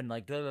shop? And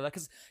like,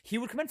 because he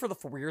would come in for the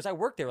 4 years I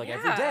worked there, like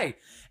every Yeah. day.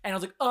 And I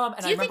was like, and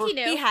do I you remember. think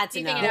he knew? He had to Do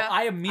you think know. he Well, knew?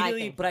 I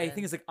immediately, think but he I did.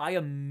 think it's like I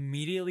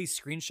immediately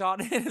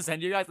screenshot it and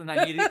send you guys, and then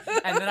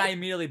I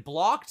immediately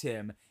blocked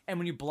him. And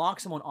when you block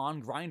someone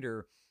on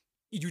Grindr,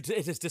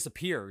 it just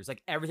disappears.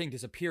 Like everything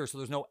disappears, so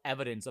there's no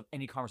evidence of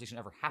any conversation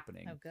ever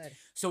happening. Oh, good.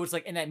 So it's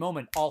like in that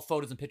moment, all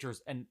photos and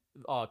pictures and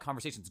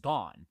conversations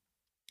gone.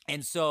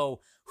 And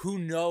so who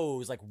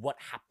knows like what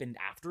happened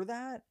after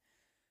that?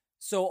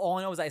 So all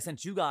I know is I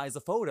sent you guys a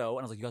photo,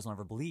 and I was like, you guys will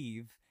never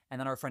believe. And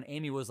then our friend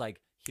Amy was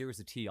like, here's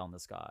the tea on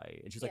this guy.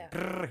 And she's like, Yeah.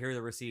 "Brr, here are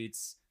the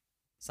receipts.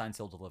 Signed,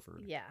 sealed,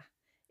 delivered. Yeah.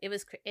 It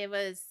was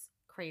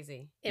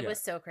Crazy. It Yeah. was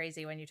so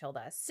crazy when you told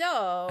us.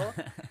 So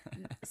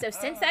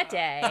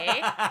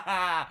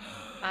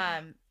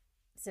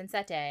since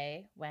that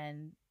day,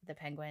 when the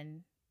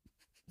penguin,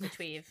 which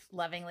we've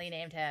lovingly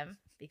named him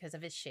because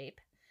of his shape,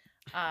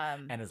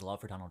 and his love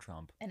for Donald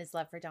Trump.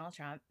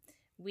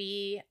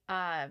 we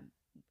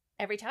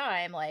every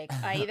time like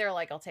I either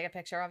like I'll take a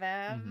picture of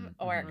him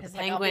Mhm, or mhm. because The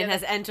like, I'll be penguin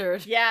has like,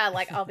 entered. yeah,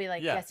 like I'll be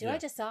like, Yeah, guess who yeah. I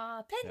just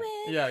saw?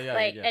 Penguin. Yeah.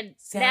 Like and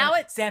Sam, now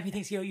it's Sam, he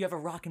thinks you have a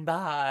rockin'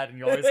 bod, and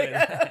you always say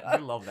that. I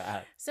love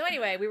that. so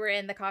anyway, we were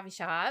in the coffee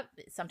shop.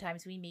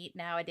 Sometimes we meet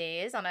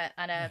nowadays on a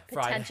Friday.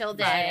 potential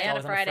day Friday. on a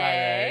Always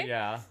Friday.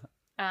 Yeah.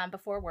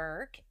 Before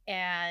work,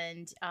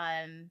 and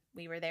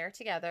we were there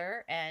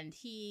together, and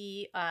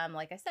he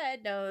like I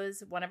said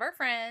knows one of our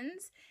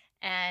friends,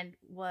 and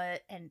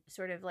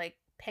sort of like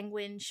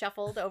penguin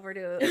shuffled over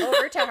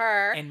to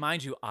her. And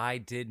mind you, I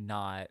did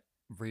not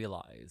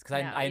realize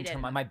because No, I you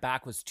didn't. my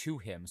back was to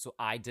him, so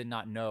I did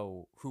not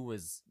know who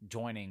was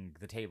joining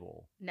the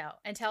table. No,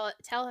 and tell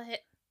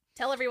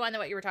everyone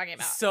what you were talking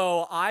about.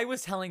 So I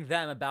was telling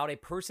them about a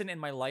person in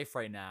my life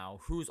right now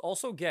who's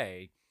also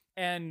gay,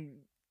 and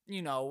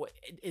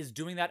is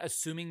doing that,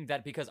 assuming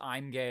that because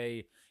I'm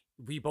gay,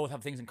 we both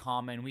have things in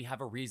common. We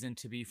have a reason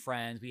to be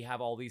friends. We have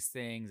all these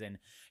things, and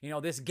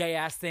this gay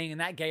ass thing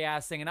and that gay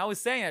ass thing. And I was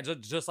saying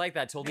it just like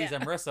that to Lisa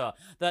and Marissa.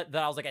 That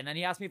I was like, and then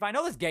he asked me if I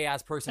know this gay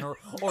ass person or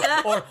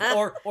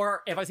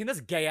if I've seen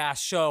this gay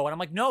ass show. And I'm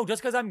like, no,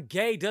 just because I'm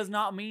gay does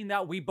not mean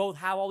that we both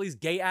have all these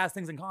gay ass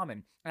things in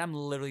common. And I'm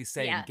literally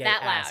saying gay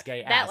ass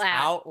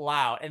out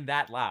loud and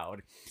that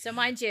loud. So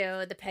mind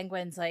you, the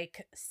penguin's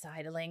like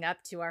sidling up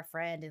to our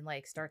friend and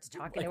like starts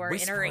talking Like to her in her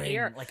whispering,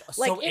 ear, like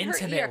like so in her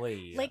ear.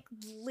 intimately, like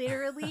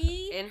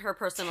literally In her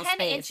personal 10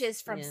 space.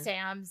 inches from Yeah.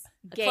 Sam's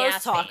A gay close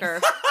ass talker.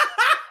 face.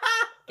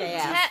 Gay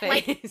ass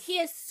Like face. he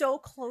is so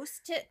close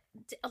to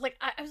like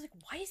I was like,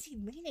 why is he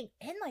leaning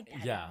in like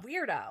that? Yeah.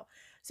 Weirdo.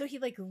 So he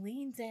like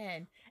leans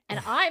in, and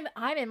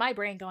I'm in my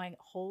brain going,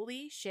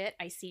 holy shit!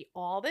 I see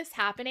all this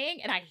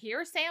happening, and I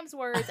hear Sam's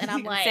words, and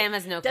I'm like, Sam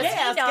has no does clue. he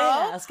Gas, know?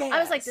 gas, gas. I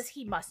was like,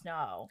 he must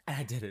know. and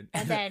I didn't.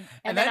 And then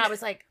And then then I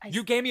was like,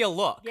 you gave me a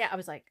look. yeah, I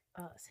was like,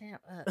 Sam,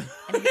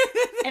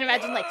 and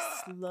imagine like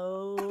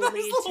slowly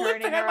Slowly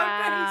turning turning my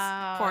face.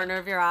 around. Corner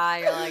of your eye.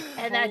 You're like,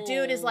 And that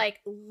dude is oh. like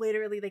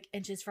literally like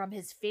inches from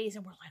his face,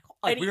 and we're like,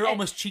 Like and we he- were and-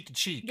 almost cheek to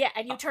cheek. yeah,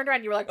 and you turned around,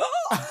 and you were like,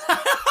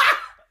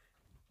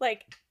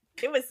 like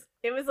it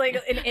was like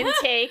an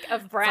intake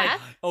of It's like,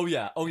 breath, oh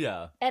yeah.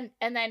 and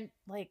then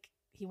like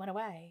he went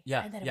away,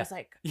 Yeah, and then it yeah. was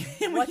like,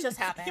 what just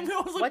happened?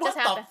 I was like, What what just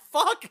the happened?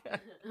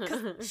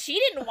 fuck? She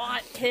didn't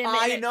want him.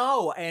 I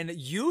know, and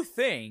you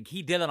think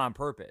he did it on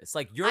purpose?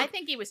 Like you're. I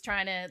think he was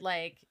trying to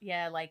like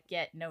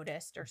get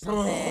noticed or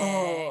something.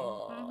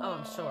 Oh,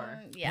 I'm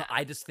sure. Yeah.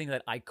 I just think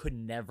that I could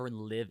never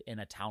live in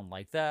a town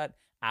like that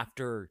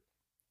after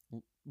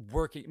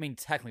working. I mean,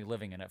 technically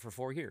living in it for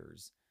 4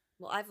 years.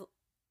 Well, I've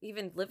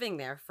even living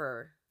there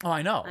for, Oh,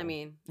 I know. I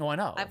mean, oh, I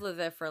know. I've lived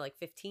there for like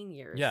 15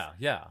 years. Yeah.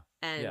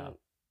 And yeah.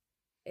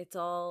 it's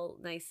all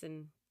nice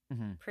and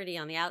Mhm. pretty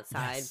on the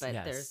outside, Yes, but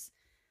yes.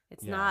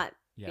 it's Yeah, not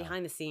yeah.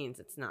 behind the scenes.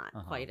 It's not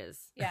Uh-huh. quite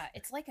as. Yeah,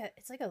 it's like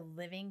a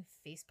living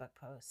Facebook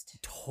post.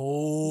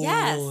 Totally.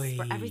 Yes,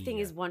 where everything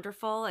is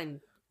wonderful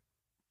and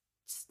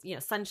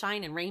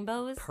sunshine and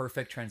rainbows.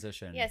 Perfect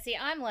transition. Yeah, see,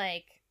 I'm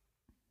like,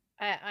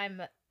 I'm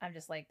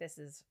just like, this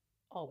is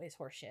always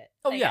horseshit.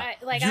 Oh like, yeah.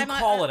 Like you I'm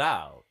call it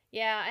out.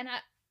 Yeah, and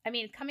I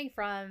mean, coming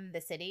from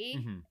the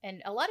city,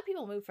 and a lot of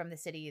people move from the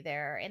city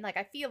there, and like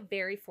I feel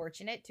very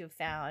fortunate to have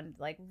found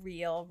like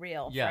real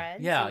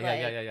friends.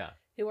 Yeah.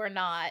 Who are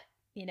not,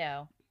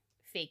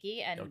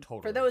 fakey, and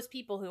totally. for those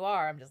people who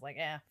are, I'm just like,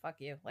 fuck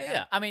you. Like,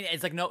 Yeah, I mean,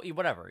 it's like no,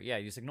 whatever. Yeah,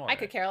 you just ignore it. I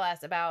could care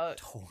less about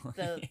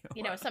Totally.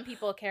 some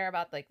people care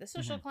about like the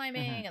social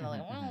climbing and they're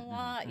like,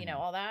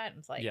 all that. And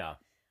it's like, yeah.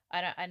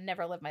 I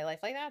never lived my life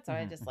like that, so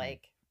I just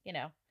like,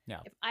 Yeah.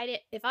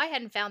 If I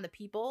hadn't found the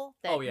people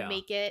that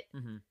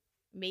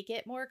make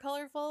it more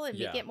colorful and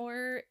make it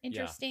more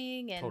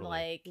interesting and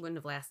like wouldn't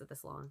have lasted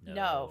this long.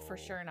 No, for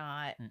sure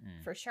not.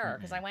 For sure,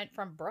 because I went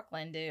from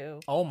Brooklyn to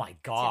oh my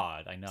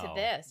god, I know to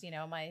this.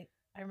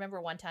 I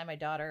remember one time my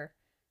daughter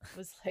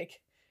was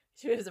like,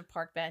 she was a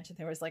park bench and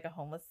there was like a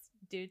homeless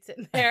dude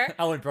sitting there, in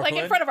Brooklyn, like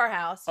in front of our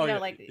house,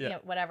 yeah.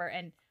 Whatever.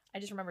 And I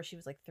just remember she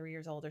was like 3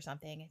 years old or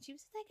something, and she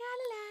was like, la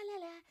la la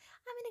la,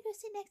 I'm gonna go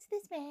sit next to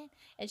this man,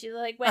 and she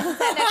like went and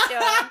sat next to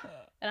him,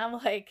 and I'm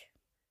like,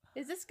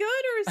 is this good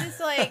or is this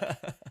like,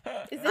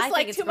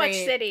 like too much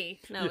city?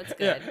 No, it's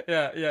good.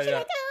 Yeah. She's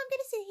like, oh, I'm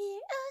gonna sit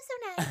here. Oh, so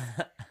nice.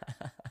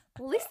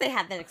 Well, at least they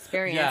had that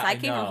experience. Yeah, I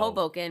came from know.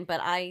 Hoboken,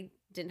 but I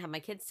didn't have my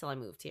kids till I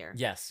moved here.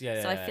 Yes,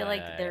 yeah. So I feel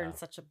like they're in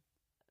such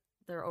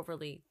they're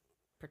overly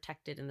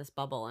protected in this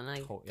bubble, and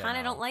I kind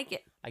of don't like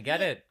it. I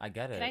get it.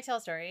 Can I tell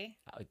a story?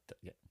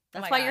 Yeah.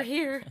 That's why you're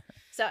here.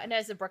 So, and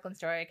it's a Brooklyn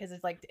story because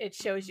it's like it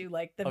shows you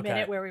like the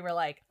minute where we were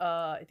like,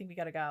 I think we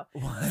gotta go.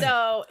 What?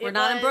 So we're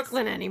not in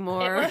Brooklyn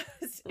anymore.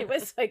 It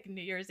was like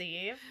New Year's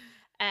Eve,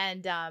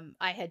 and I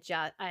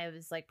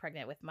was like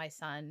pregnant with my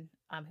son,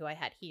 who I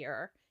had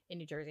here in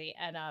New Jersey,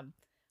 and I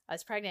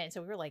was pregnant, and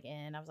so we were like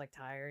I was like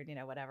tired,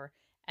 whatever,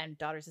 and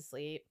daughter's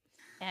asleep.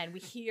 And we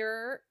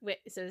hear,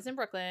 so it's in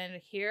Brooklyn, we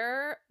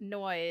hear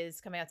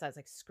noise coming outside. It's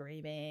like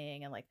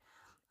screaming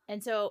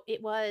and so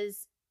it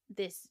was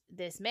this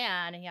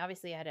man, and he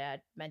obviously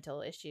had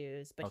mental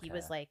issues, but he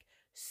was like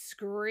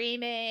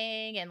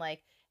screaming and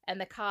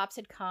the cops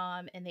had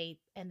come and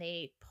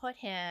they put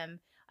him,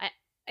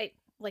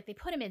 they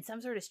put him in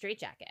some sort of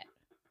straitjacket.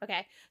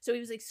 Okay. So he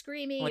was like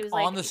screaming. Like he was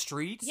on the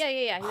streets?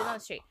 Yeah. He was on the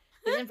street.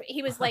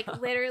 He was like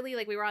literally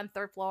like we were on the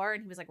 3rd floor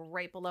and he was like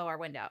right below our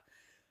window.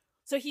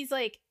 So he's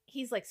like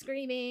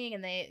screaming,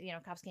 and they,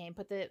 cops came,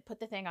 put the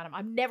thing on him.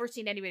 I've never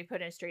seen anybody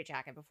put in a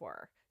straitjacket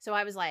before. So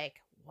I was like,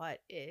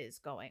 what is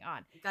going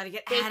on? Gotta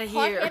get out of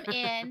here.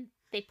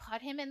 They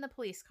put him in the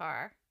police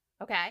car.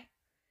 Okay.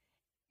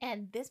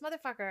 And this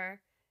motherfucker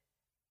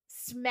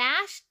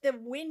smashed the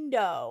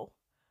window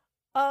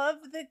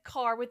of the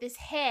car with his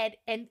head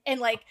and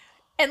like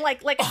a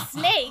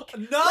snake,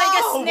 moved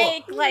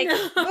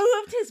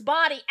his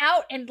body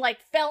out and like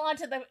fell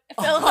onto the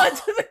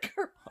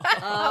ground.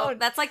 Oh,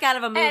 that's like out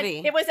of a movie.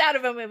 And it was out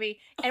of a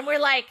movie, and we're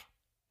like,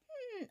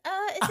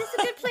 is this a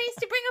good place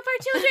to bring up our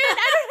children?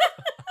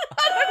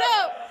 I don't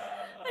know.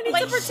 I need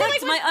to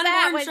protect my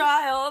unborn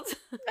child.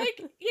 I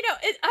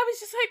was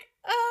just like,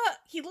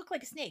 he looked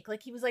like a snake.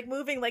 Like he was like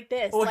moving like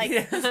this, like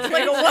he's moving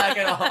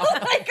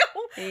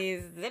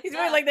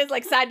like this,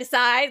 like side to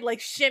side, like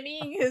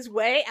shimmying his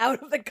way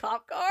out of the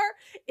cop car.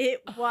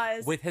 It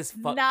was with his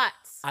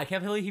nuts. I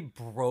can't believe he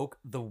broke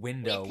the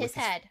window with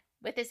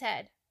his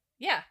head.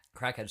 Yeah.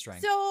 Crackhead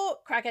strength. So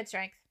crackhead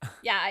strength.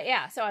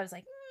 Yeah. So I was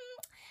like,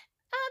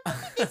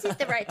 this is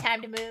the right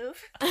time to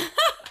move.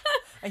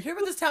 I hear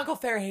about this town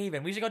called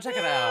Fairhaven. We should go check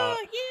it out.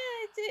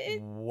 Yeah.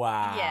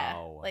 Wow. Yeah.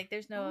 Like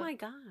there's no. Oh my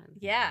god.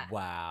 Yeah.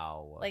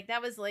 Wow. Like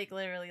that was like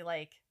literally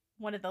like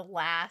one of the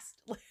last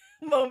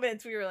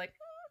moments we were like,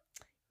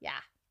 yeah,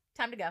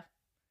 time to go.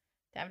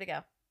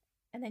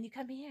 And then you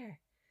come here.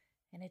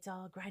 And it's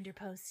all grinder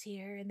posts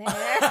here and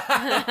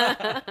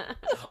there.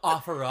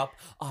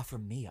 Offer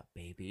me up,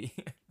 baby.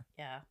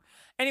 Yeah.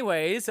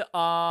 Anyways,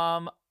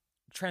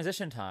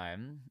 transition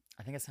time.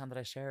 I think it's time that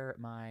I share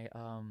my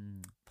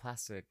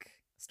plastic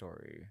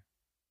story.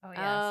 Oh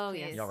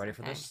yes. Y'all ready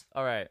for this?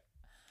 All right.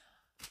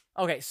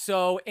 Okay,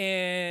 so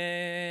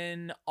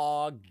in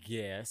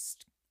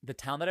August, the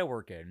town that I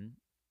work in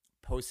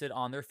posted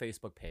on their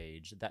Facebook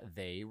page that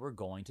they were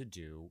going to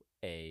do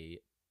a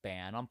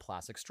ban on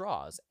plastic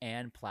straws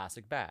and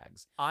plastic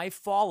bags. I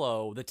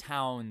follow the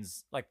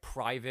town's like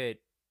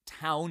private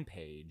town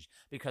page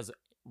because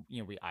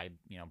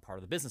I'm part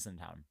of the business in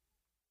town.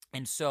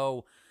 And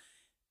so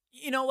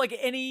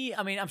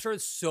I'm sure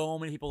so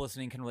many people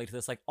listening can relate to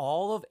this. Like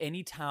all of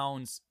any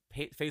town's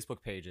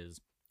Facebook pages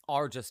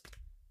are just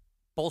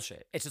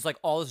bullshit. It's just like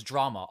all this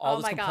drama, all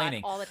this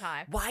complaining. God, all the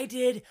time. Why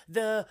did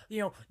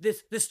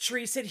this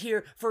tree sit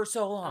here for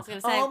so long? I was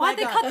gonna say, why'd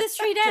they cut this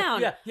tree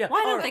down? Yeah.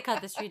 Why don't they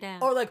cut this tree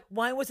down? Or like,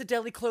 why was the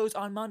deli closed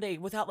on Monday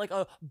without like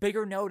a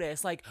bigger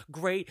notice? Like,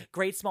 great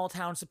small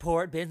town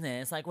support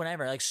business. Like,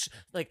 whatever. Like,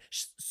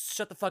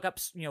 shut the fuck up.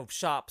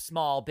 Shop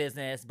small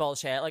business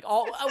bullshit. Like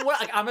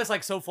I'm just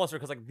like so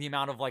flustered because like the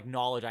amount of like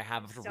knowledge I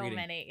have after reading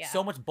many, yeah.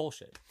 so much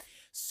bullshit.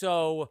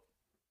 So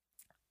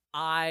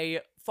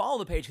I follow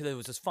the page because it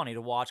was just funny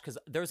to watch because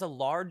there's a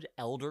large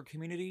elder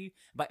community.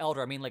 By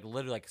elder, I mean like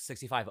literally like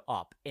 65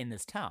 up in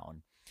this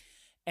town.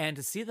 And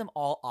to see them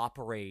all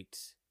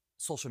operate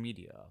social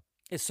media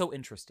is so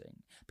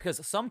interesting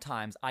because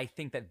sometimes I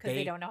think that Because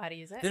they don't know how to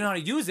use it. they don't know how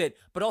to use it,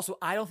 but also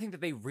I don't think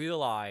that they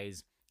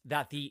realize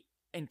that the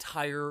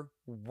entire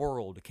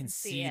world can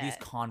see these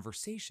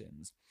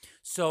conversations.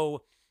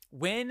 So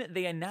when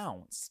they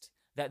announced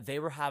that they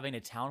were having a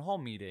town hall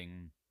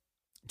meeting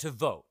to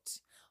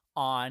vote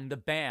on the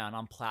ban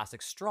on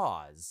plastic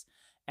straws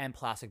and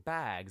plastic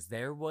bags,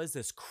 there was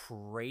this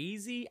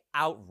crazy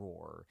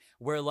outroar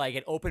where like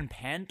it opened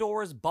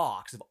Pandora's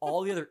box of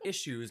all the other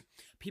issues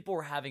people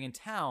were having in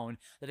town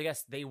that I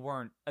guess they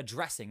weren't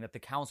addressing, that the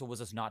council was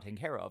just not taking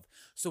care of.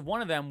 So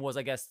one of them was,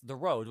 I guess, the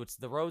roads, which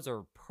the roads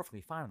are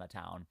perfectly fine in that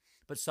town.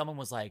 But someone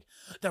was like,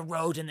 the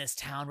roads in this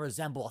town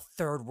resemble a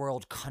third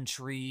world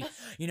country,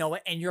 you know,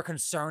 and you're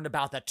concerned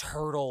about the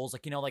turtles.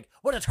 Like, you know, like,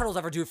 what do turtles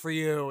ever do for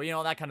you? You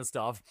know, that kind of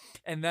stuff.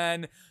 And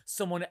then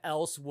someone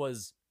else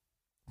was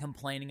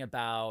complaining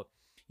about,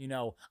 you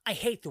know, I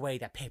hate the way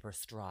that paper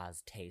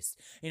straws taste,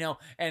 you know,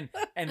 and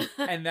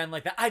then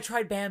like that, I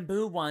tried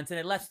bamboo once and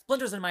it left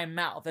splinters in my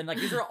mouth. And like,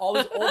 these are all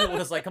these old people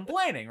just like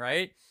complaining,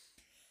 right?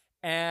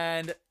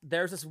 And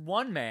there's this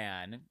one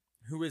man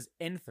who is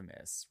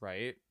infamous,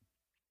 right?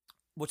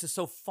 Which is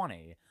so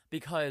funny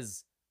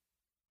because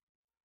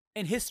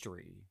in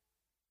history,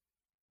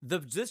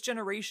 this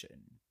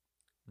generation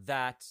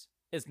that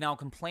is now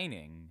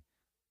complaining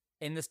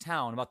in this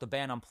town about the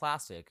ban on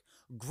plastic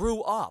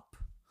grew up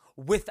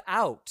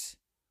without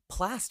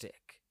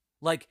plastic.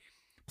 Like,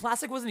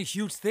 plastic wasn't a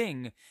huge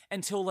thing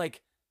until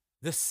like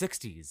the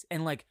 60s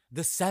and like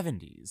the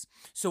 70s.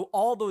 So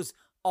all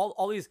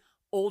these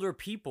older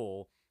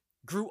people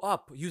grew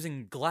up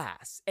using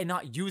glass and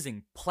not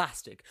using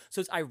plastic.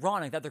 So it's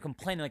ironic that they're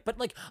complaining like, but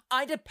like,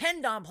 I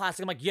depend on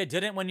plastic. I'm like, you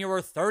didn't when you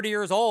were 30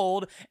 years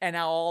old. And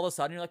now all of a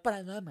sudden you're like, but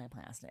I love my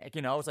plastic.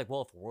 You know, it's like,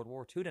 well, if World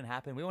War II didn't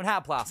happen, we wouldn't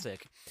have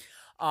plastic.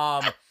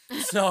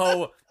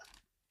 So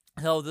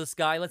this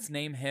guy, let's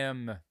name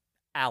him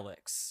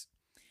Alex.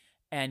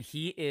 And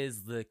he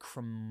is the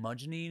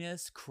curmudgeon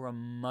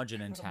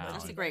in town.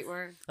 That's a great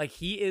word. Like,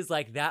 he is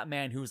like that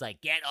man who's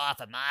like, get off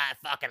of my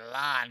fucking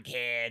lawn,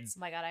 kids. Oh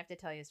my God, I have to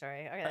tell you a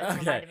story. Okay, that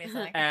reminded me of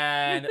something.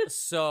 And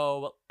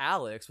so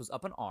Alex was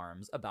up in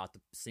arms about the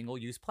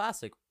single-use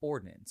plastic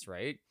ordinance,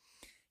 right?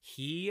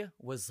 He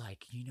was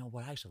like, you know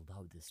what? I should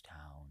love this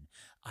town.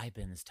 I've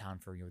been in this town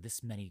for, you know,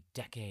 this many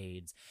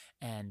decades,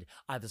 and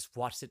I've just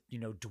watched it, you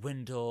know,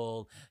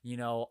 dwindle. You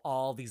know,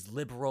 all these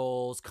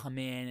liberals come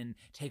in and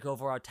take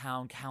over our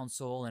town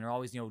council and are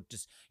always, you know,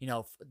 just, you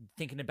know,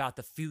 thinking about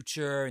the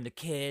future and the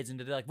kids. And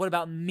they're like, what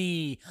about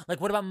me?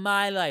 Like, what about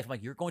my life? I'm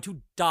like, you're going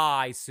to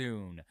die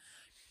soon.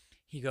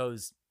 He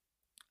goes,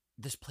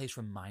 this place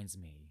reminds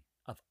me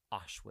of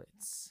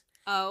Auschwitz.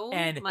 Oh,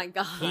 and my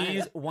God.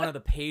 He's one of the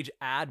page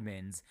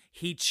admins.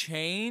 He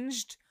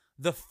changed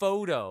the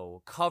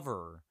photo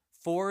cover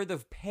for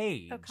the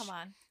page. Oh, come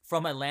on.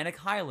 From Atlantic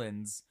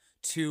Highlands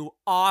to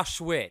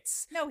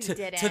Auschwitz. No, he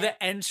didn't. To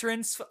the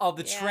entrance of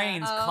the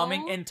trains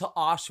coming into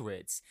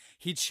Auschwitz.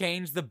 He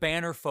changed the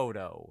banner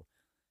photo.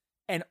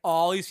 And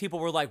all these people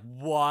were like,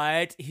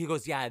 what? He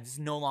goes, yeah, this is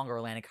no longer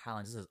Atlantic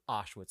Highlands. This is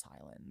Auschwitz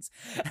Highlands.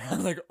 And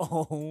I'm like,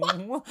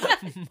 oh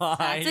my.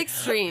 That's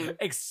extreme.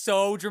 It's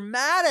so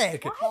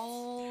dramatic.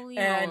 Holy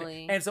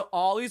moly. And so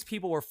all these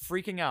people were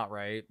freaking out,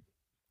 right?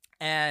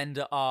 And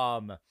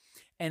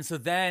so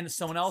then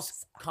someone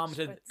else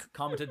commented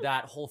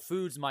that Whole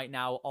Foods might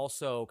now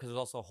also, because there's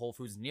also Whole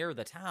Foods near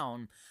the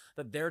town,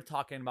 that they're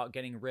talking about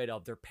getting rid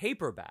of their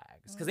paper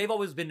bags. Because they've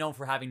always been known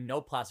for having no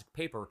plastic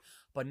paper.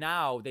 But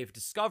now they've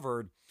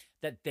discovered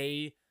that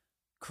they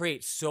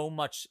create so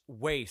much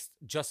waste,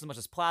 just as much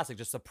as plastic,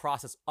 just the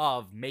process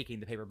of making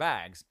the paper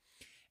bags.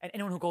 And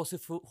anyone who goes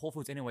to Whole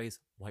Foods anyways,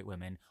 white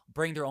women,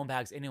 bring their own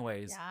bags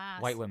anyways,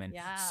 white women.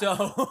 Yes. So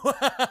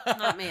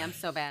not me, I'm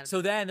so bad.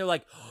 So then they're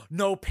like, oh,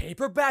 no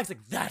paper bags?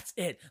 Like, that's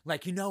it.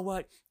 Like, you know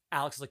what?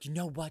 Alex is like, you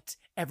know what?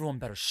 Everyone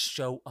better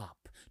show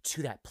up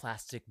to that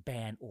plastic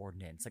ban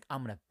ordinance. Like,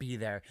 I'm going to be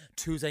there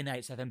Tuesday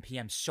night, 7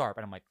 p.m. sharp.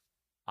 And I'm like,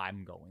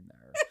 I'm going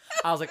there.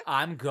 I was like,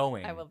 I'm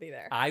going. I will be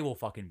there. I will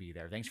fucking be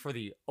there. Thanks for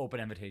the open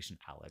invitation,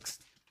 Alex.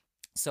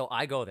 So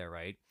I go there,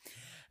 right?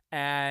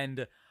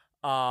 And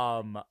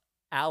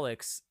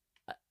Alex,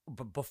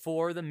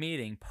 before the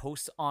meeting,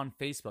 posts on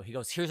Facebook. He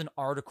goes, here's an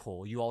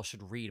article you all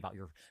should read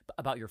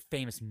about your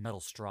famous metal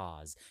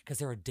straws, because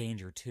they're a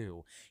danger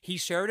too. He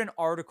shared an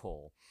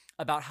article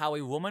about how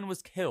a woman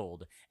was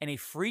killed in a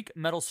freak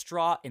metal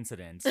straw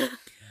incident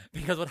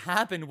because what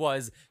happened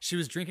was she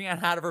was drinking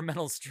out of her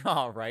metal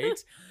straw, right?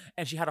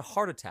 And she had a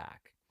heart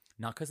attack.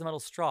 Not because of metal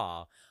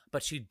straw,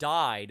 but she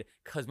died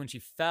because when she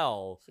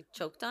fell, she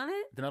choked on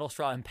it? The metal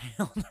straw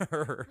impaled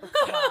her.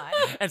 Oh,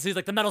 God. And so he's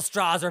like, the metal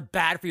straws are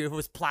bad for you. If it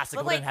was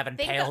plastic, it wouldn't have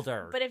impaled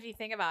her. But if you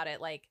think about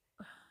it, like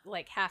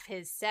half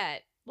his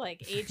set,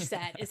 like age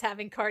set, is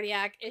having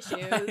cardiac issues.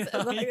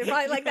 And like,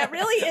 probably like, that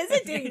really is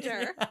a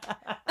danger.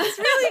 This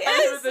really is. I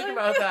didn't even think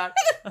about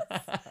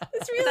that.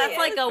 This really That's is.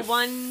 like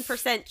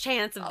a 1%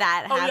 chance of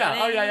that Oh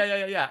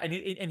happening. yeah.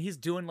 And he's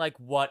doing like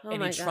what Oh any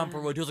my Trumper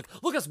God. would do. He's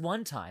like, look at this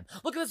one time.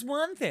 Look at this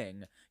one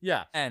thing.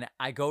 Yeah. And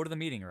I go to the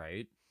meeting,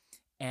 right?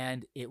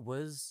 And it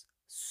was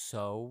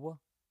so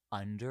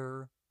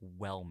underwhelming.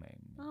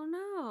 Oh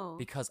no.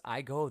 Because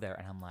I go there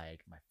and I'm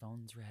like, my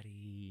phone's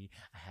ready.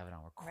 I have it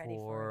on Ready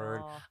for it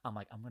record. all. I'm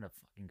like, I'm gonna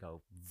fucking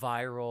go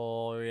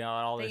viral, and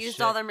all They this used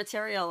shit. all their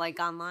material like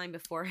online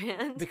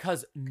beforehand.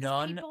 Because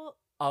none People,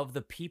 of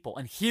the people.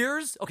 And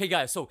here's okay,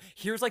 guys. So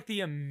here's like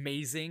the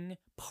amazing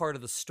part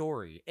of the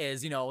story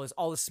is there's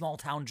all this small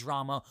town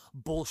drama,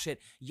 bullshit,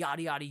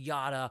 yada yada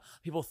yada.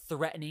 People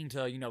threatening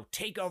to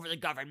take over the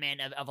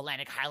government of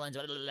Atlantic Highlands.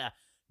 Blah, blah,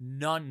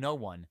 blah. No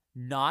one,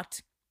 not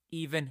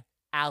even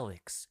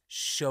Alex,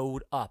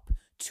 showed up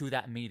to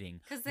that meeting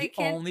Because they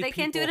can't do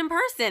it in people-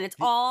 person. It's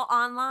all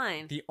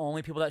online. The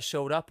only people that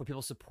showed up were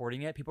people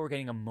supporting it. People were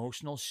getting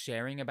emotional,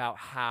 sharing about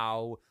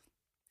how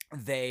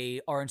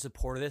they are in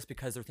support of this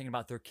because they're thinking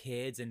about their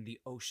kids and the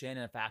ocean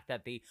and the fact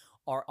that they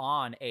are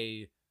on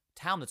a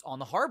town that's on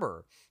the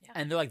harbor. Yeah.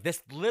 And they're like,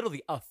 this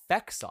literally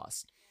affects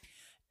us.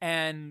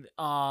 And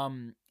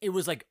it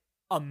was like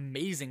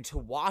amazing to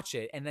watch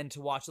it, and then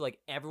to watch like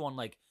everyone,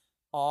 like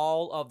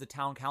all of the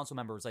town council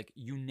members, like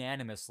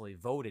unanimously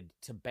voted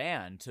to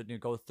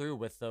go through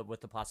with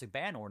the plastic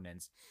ban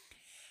ordinance.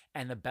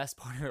 And the best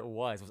part of it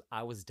was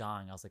I was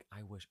dying. I was like,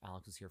 I wish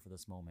Alex was here for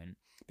this moment,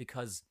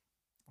 because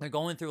they're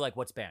going through like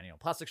what's banned.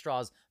 Plastic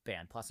straws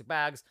banned, plastic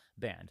bags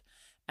banned,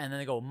 and then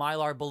they go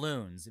Mylar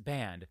balloons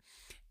banned.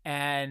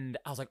 And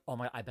I was like, oh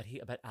my, I bet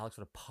Alex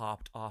would have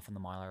popped off on the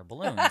Mylar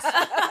balloons.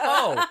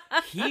 Oh,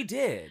 he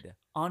did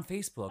on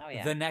Facebook Oh,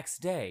 yeah. the next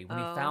day when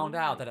he Oh. found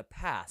out that it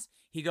passed.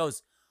 He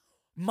goes,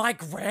 my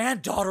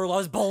granddaughter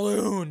loves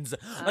balloons.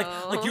 Like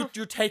Oh.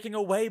 you're taking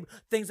away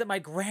things that my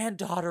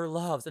granddaughter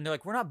loves. And they're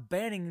like, we're not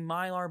banning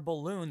Mylar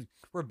balloons.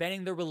 We're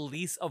banning the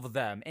release of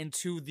them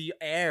into the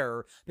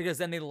air, because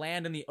then they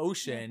land in the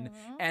ocean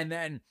Mhm. and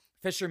then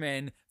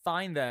fishermen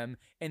find them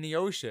in the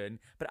ocean.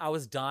 But I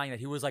was dying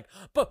that he was like,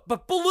 but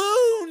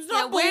balloons,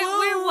 Yeah, not where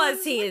balloons.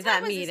 was he What at time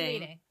that was this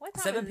meeting? What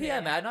time 7 was it?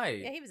 p.m. at night.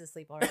 Yeah, he was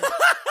asleep already.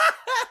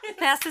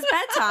 Past his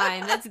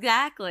bedtime. That's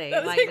exactly.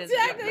 That was like this-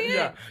 exactly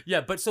it.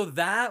 Yeah. But so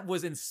that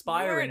was You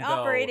inspiring. weren't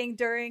though. operating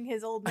during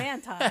his old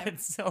man time.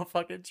 It's so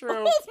fucking true.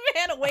 Old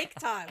man awake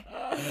time.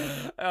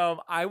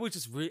 I was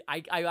just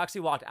I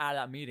actually walked out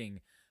of that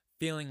meeting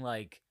feeling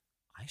like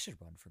I should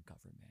run for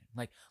government.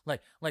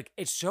 Like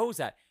it shows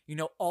that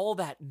all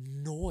that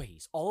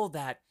noise, all of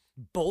that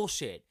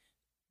bullshit.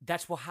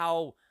 That's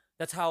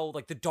how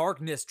like the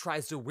darkness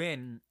tries to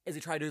win. Is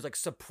they try to like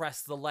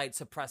suppress the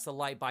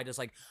light by just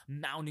like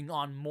mounting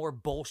on more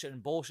bullshit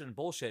and bullshit and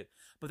bullshit.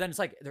 But then it's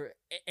like they're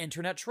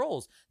internet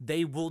trolls.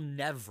 They will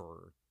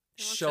never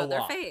They won't show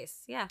their up.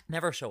 face. Yeah.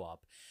 Never show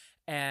up.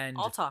 And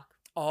All talk.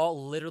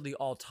 literally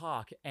all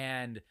talk.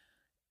 And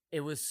it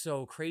was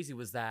so crazy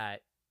was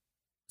that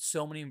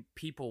so many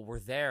people were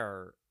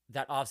there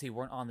that obviously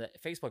weren't on the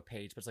Facebook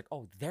page, but it's like,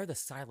 oh, they're the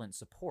silent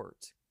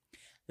support.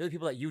 They're the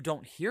people that you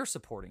don't hear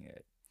supporting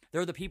it.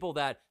 They're the people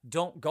that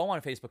don't go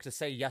on Facebook to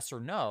say yes or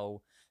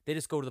no. They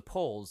just go to the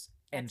polls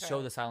and That's show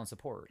right. the silent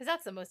support. Because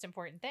that's the most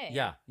important thing.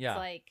 Yeah, yeah. It's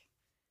like,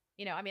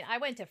 I mean, I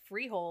went to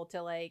Freehold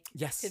to like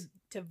Yes.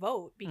 to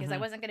vote because I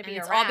Mhm. wasn't going to And be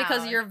it's around. all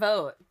because of your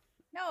vote.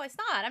 No, it's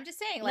not. I'm just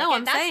saying. Like, No,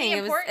 I'm that's the saying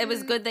it was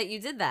important- good that you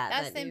did that.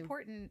 That's that the you-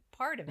 important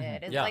part of Mhm.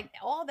 it. It's Yeah. like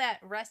all that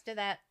rest of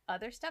that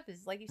other stuff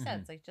is like you said. Mhm.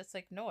 It's like just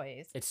like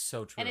noise. It's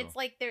so true. And it's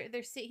like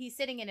he's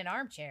sitting in an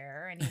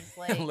armchair and he's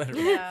like,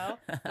 Literally.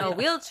 A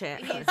wheelchair.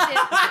 He's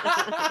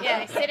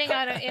he's sitting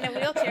in a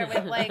wheelchair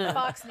with like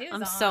Fox News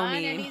I'm on, so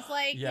mean. and he's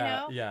like,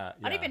 yeah.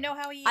 I don't even know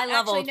how he I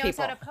love actually old knows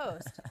how to people.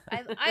 post.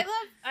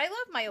 I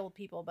love my old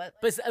people, but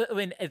But I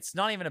mean, it's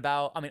not even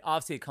about. I mean,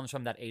 obviously, it comes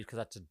from that age because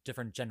that's a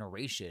different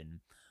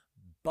generation.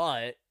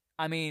 But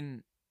I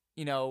mean,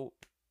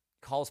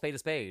 call a spade a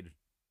spade.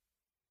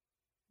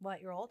 what,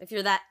 you're old? If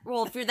you're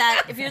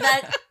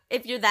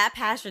that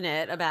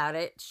passionate about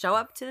it, show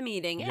up to the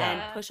meeting Yeah.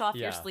 and push off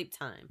your Yeah. sleep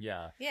time.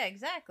 Yeah. Yeah,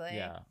 exactly.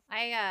 Yeah.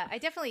 I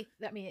definitely.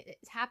 I mean, it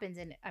happens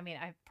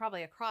I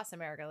probably across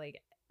America,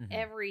 like Mhm.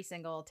 every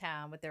single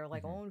town with their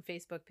like Mhm. own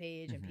Facebook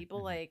page, and Mhm, people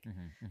mhm, like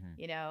mhm,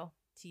 mhm.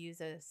 to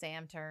use a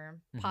Sam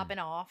term, Mhm. popping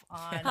off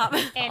on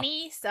Popping off.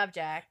 any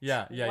subject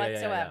Yeah, yeah, yeah, yeah, yeah.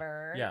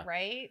 whatsoever. Yeah.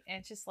 Right? And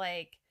it's just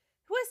like,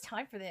 who has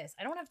time for this?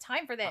 I don't have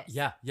time for this.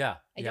 Yeah.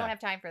 I don't have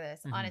time for this,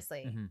 Mhm,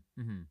 honestly. mhm,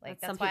 mhm. Like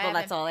Some why I people,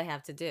 that's haven't- all they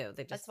have to do.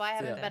 They just That's why I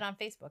haven't Yeah. been on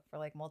Facebook for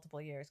like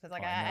multiple years because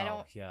like Oh, I know.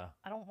 don't Yeah.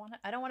 I don't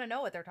want to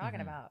know what they're talking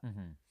Mhm, about.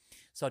 mhm.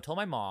 So I told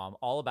my mom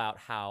all about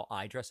how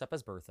I dressed up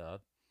as Bertha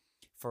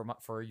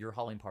for your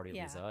Halloween party,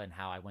 Yeah. Lisa, and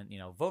how I went,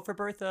 vote for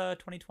Bertha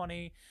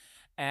 2020,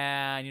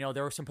 and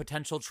there were some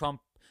potential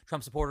Trump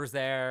supporters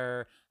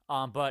there,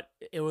 but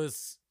it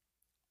was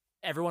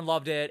everyone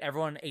loved it,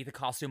 everyone ate the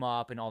costume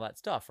up and all that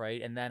stuff,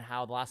 right? And then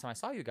how the last time I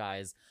saw you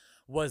guys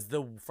was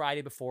the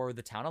Friday before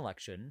the town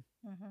election.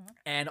 Mm-hmm.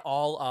 And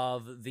all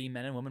of the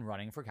men and women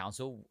running for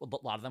council, a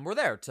lot of them were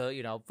there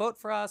to, vote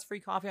for us, free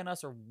coffee on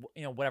us, or,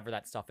 whatever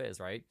that stuff is,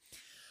 right?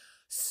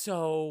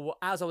 So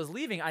as I was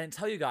leaving, I didn't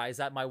tell you guys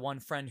that my one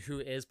friend who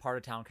is part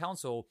of town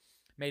council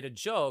made a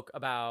joke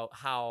about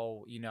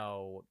how,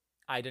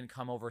 I didn't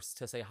come over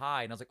to say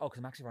hi. And I was like, oh, because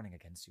I'm actually running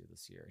against you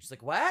this year. She's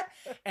like, what?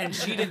 And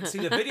she didn't see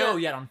the video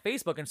yet on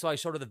Facebook. And so I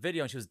showed her the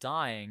video and she was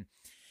dying.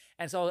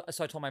 And so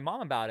I told my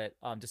mom about it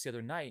just the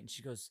other night. And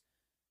she goes,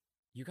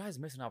 you guys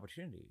missed an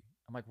opportunity.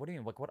 I'm like, what do you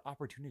mean? Like, what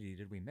opportunity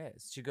did we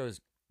miss? She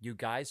goes, you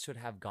guys should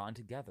have gone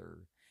together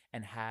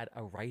and had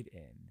a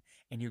write-in.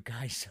 And you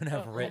guys should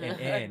have written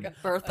in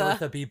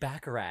Bertha B.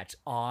 Baccarat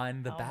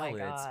on the ballots. My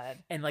God.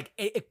 And like,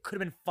 it could have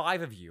been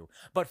 5 of you.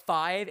 But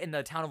 5 in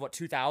the town of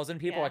 2,000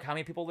 people? Yeah. Like, how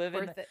many people live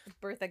in?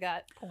 Bertha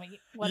got point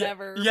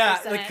whatever. Yeah,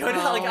 percent.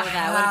 like,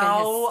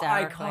 how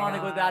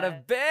iconic would that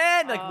have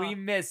been? Like, we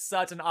missed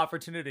such an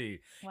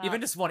opportunity. Wow.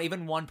 Even just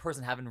one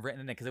person having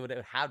written in it because it would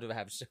have had to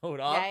have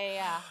showed up.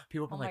 Yeah.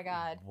 People have been my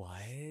God.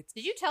 what?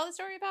 Did you tell the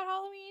story about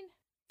Halloween?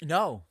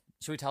 No.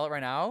 Should we tell it right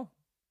now?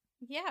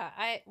 Yeah,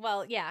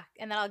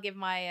 and then I'll give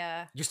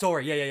my your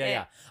story.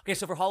 Yeah. Okay,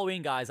 so for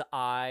Halloween, guys,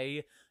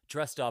 I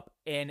dressed up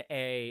in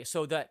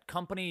so that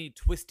company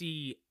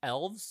Twisty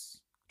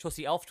Elves,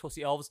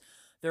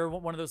 they're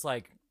one of those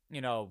like,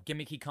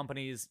 gimmicky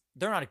companies.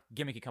 They're not a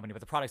gimmicky company,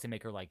 but the products they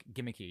make are like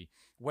gimmicky,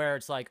 where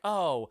it's like,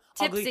 oh,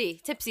 Tipsy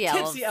elves.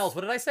 Tipsy Elves.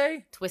 What did I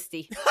say?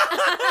 Twisty.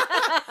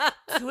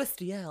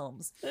 Twisty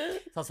Elves.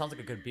 That sounds like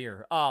a good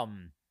beer.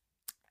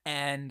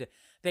 And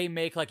they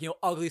make like,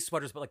 ugly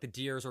sweaters, but like the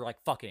deers are like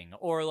fucking,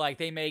 or like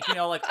they make,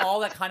 like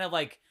all that kind of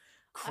like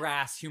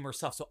crass humor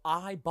stuff. So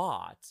I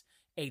bought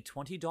a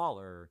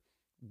 $20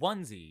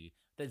 onesie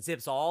that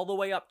zips all the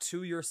way up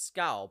to your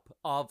scalp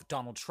of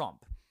Donald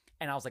Trump.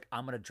 And I was like,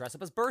 I'm going to dress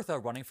up as Bertha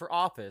running for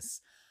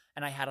office.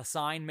 And I had a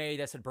sign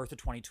made that said Bertha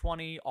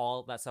 2020.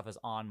 All that stuff is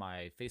on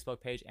my Facebook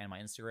page and my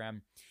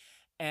Instagram.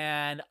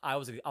 And I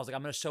was like, I'm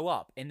going to show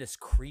up in this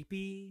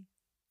creepy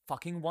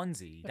fucking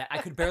onesie that I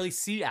could barely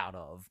see out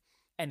of.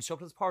 And show up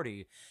to this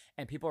party,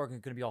 and people are going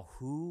to be all,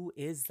 who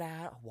is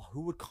that?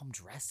 Who would come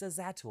dressed as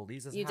that to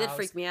Elisa's house? You did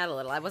freak me out a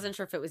little. I wasn't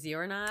sure if it was you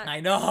or not.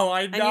 I know.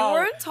 And you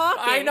weren't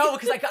talking. I know,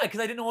 because I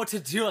didn't know what to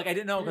do. Like, I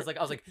didn't know, because like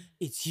I was like,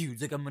 it's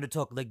huge. Like, I'm going to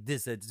talk like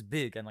this. It's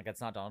big. And like,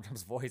 it's not Donald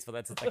Trump's voice, but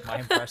that's like my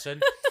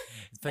impression.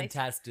 It's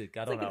fantastic.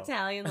 I don't know.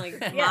 Italian, like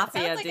yeah,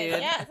 mafia, like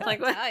dude. Like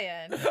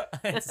Italian.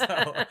 And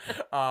so,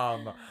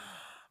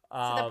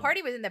 so the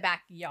party was in the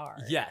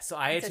backyard. Yeah, so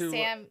I had to.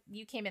 Sam,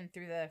 you came in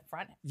through the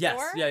front door? Yes,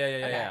 yeah.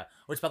 Okay.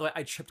 Which, by the way,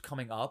 I tripped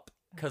coming up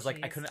because like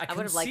I couldn't I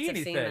would have liked see to have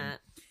anything.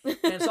 seen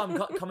that. And so I'm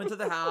coming to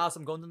the house.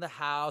 I'm going to the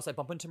house. I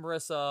bump into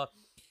Marissa,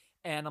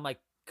 and I'm like,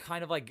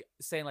 kind of like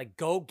saying like,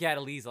 go get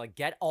Elisa, like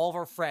get all of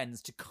our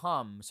friends to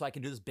come so I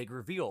can do this big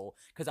reveal,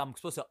 because I'm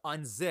supposed to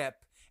unzip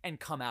and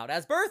come out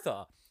as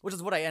Bertha, which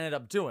is what I ended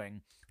up doing,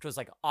 which was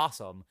like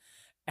awesome.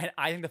 And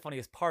I think the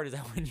funniest part is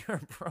that when you're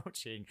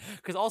approaching,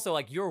 because also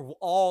like you're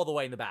all the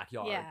way in the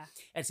backyard. Yeah.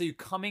 And so you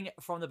coming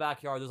from the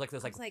backyard, there's like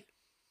this like,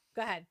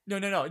 go ahead. No,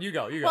 you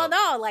go. Well,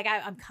 no, like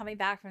I'm coming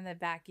back from the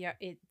backyard,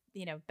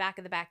 back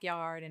of the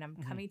backyard, and I'm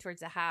coming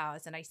towards the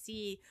house, and I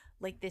see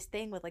like this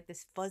thing with like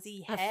this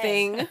fuzzy head. A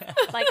thing.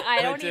 Like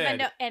I don't even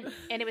know, and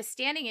it was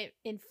standing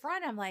in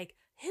front. I'm like,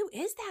 who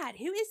is that?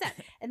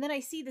 And then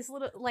I see this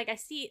little, like I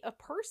see a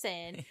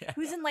person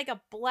who's in like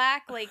a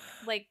black like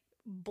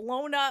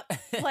blown up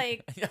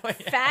like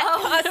fat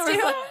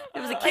costume.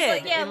 It was a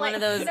kid in one of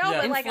those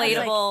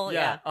inflatable.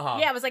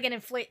 It was like an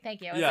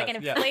thank you. It was like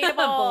an inflatable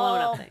blown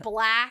up thing.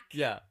 black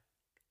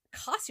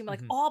costume,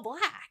 like all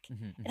black.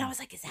 And I was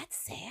like, is that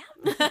Sam?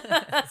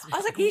 I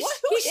was like, who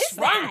is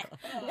that?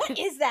 What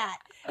is that?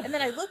 And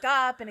then I look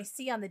up and I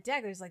see on the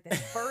deck there's like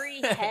this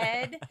furry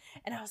head,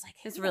 and I was like,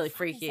 it's really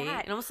freaky.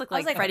 It almost looked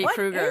like like Freddy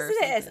Krueger. What is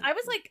this? I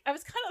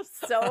was kind of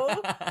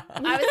so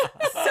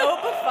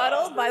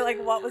befuddled by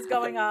like what was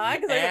going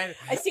on, because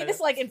I see this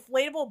like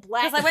inflatable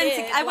black. Because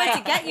I went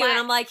to get you, and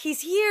I'm like,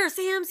 he's here.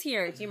 Sam's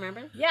here. Do you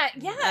remember? Yeah.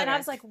 And I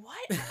was like, what?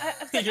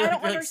 I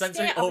don't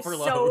understand. I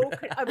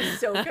was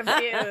so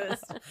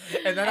confused.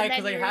 And then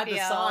because I had the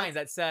signs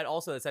that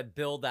said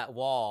build that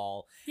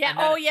wall. Yeah.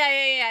 Then,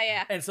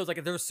 yeah. And so it's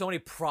like there were so many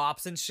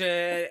props and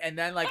shit. And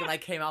then like when I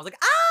came out, I was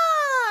like,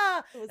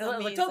 ah! And I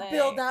was like, don't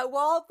build that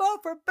wall, vote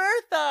for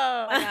Bertha.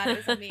 Oh my God,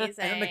 it was amazing.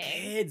 And then the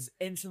kids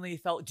instantly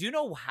felt. Do you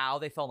know how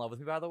they fell in love with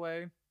me, by the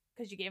way?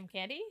 Because you gave them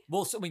candy?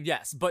 Well, so, I mean,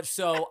 yes. But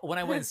so when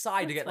I went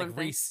inside to get like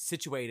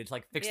resituated, to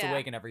like fixed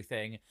awake and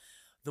everything,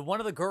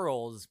 one of the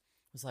girls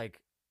was like,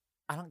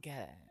 I don't get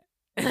it.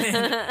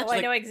 I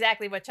know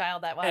exactly what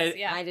child that was.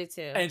 I do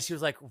too. And she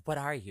was like, what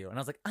are you? And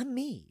I was like, I'm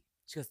me.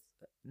 She goes,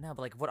 no,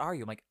 but like, what are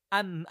you? I'm like,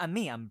 I'm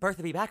me. I'm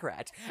Bertha B.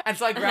 Baccarat. And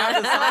so I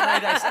grabbed the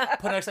sign and I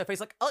put it next to my face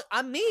like, oh,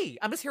 I'm me.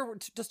 I'm just here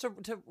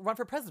to run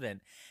for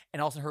president.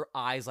 And also her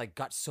eyes like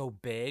got so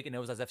big, and it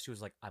was as if she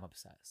was like, I'm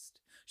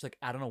obsessed. She's like,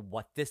 I don't know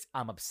what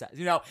I'm obsessed.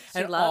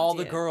 And all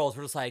the girls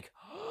were just like,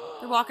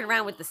 they're walking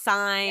around with the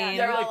sign.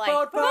 They're like,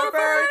 vote for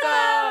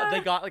Bertha.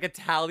 They got like a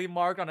tally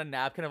mark on a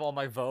napkin of all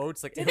my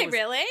votes. Like, did they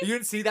really? You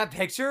didn't see that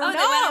picture? Oh, no. They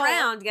went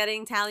around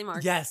getting tally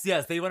marks. Yes,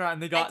 they went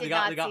around and they got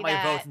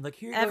my votes. And like,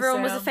 here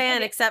everyone was a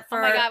fan except for.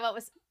 Oh my God, what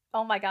was?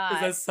 Oh my god.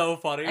 Is that so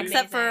funny?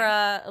 Except for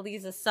Amazing.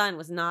 Elisa's son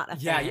was not a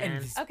Yeah, fan.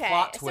 and this Okay.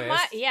 plot So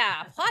twist.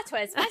 plot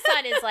twist. My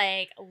son is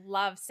like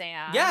love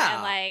Sam. Yeah,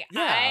 And like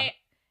yeah.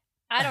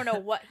 I don't know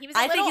what he was.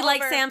 I think he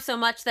liked over... Sam so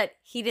much that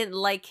he didn't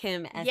like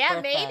him as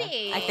Yeah, Bertha.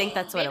 maybe. I think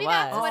that's what Maybe it was.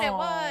 That's what it Oh.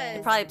 was.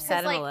 It probably upset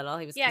him like, a little.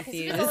 He was Yeah, because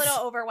he confused. was a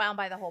little overwhelmed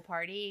by the whole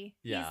party.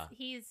 Yeah.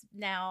 He's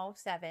now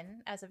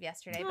 7 as of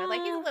yesterday, but like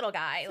he's a little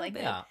guy. Like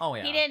Yeah. Oh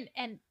yeah. he didn't,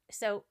 and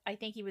so I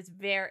think he was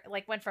very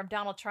like went from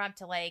Donald Trump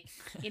to like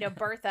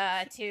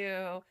Bertha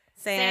to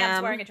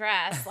Sam's wearing a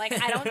dress. Like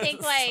I don't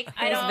think like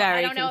I He was don't very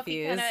I don't know if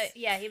he confused.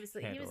 kind of he was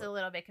Handle a it.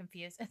 little bit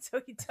confused, and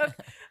so he took.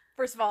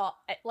 First of all,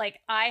 like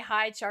I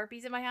hide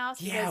Sharpies in my house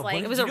Yeah, because like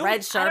what- It was a You know- red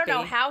I Sharpie. don't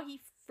know how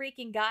he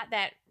freaking got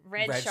that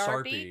red Red Sharpie,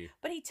 Sharpie.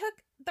 but he took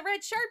the red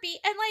Sharpie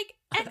and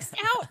like X'd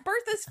out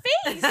Bertha's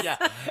face. Yeah,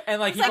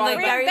 and like It's he like, brought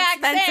bring back. very back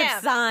expensive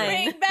Sam.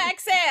 sign. Bring back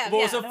Sam. What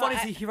Yeah, was so no, funny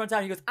I- is he runs out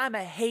and he goes, "I'm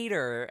a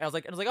hater." And I was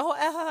like,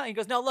 "Oh," he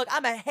goes, "No, look,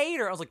 I'm a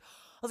hater." I was like,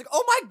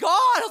 "Oh my god!"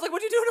 I was like,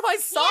 "What are you doing to my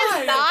son?" He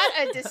is not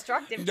a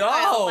destructive No.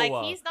 child.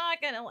 Like he's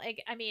not gonna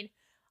like. I mean,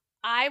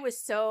 I was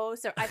so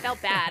I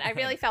felt bad. I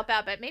really felt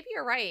bad. But maybe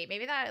you're right.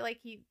 Maybe that like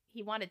he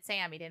wanted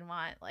Sam. He didn't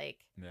want like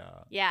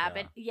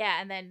but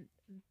and then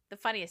the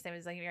funniest thing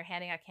was like you're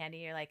handing out candy.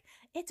 You're like,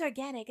 it's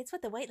organic. It's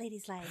what the white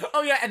ladies like.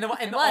 Oh yeah, and It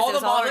all was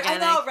the all moms like, I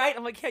know, organic. right?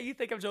 I'm like, yeah, you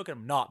think I'm joking?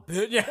 I'm not,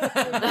 bitch. Yeah.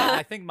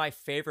 I think my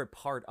favorite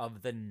part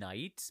of the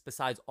night,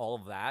 besides all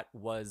of that,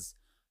 was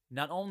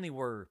not only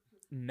were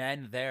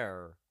men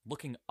there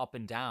looking up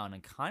and down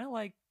and kind of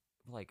like,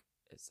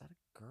 is that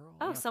a girl?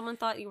 Oh, You know? someone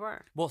thought you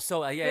were. Well,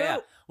 so yeah.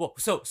 Well,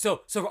 so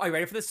are you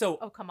ready for this? So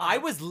Oh, come on. I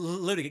was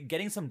literally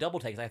getting some double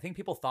takes. I think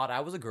people thought I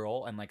was a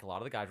girl, and like a lot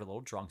of the guys were a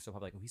little drunk, so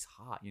probably like, oh, he's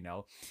hot, you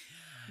know.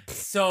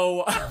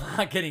 So I'm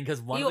not kidding because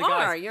one You of the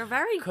guys. are. You're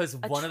very. Because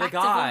one of the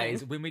attractive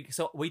guys, woman.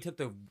 we took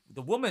the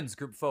women's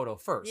group photo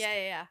first.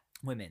 Yeah.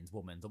 Women's,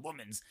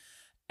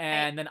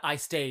 and then I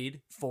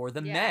stayed for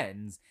the Yeah.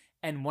 men's.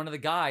 And one of the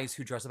guys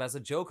who dressed up as a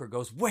Joker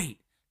goes, "Wait,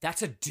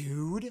 that's a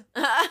dude."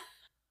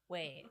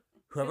 Wait.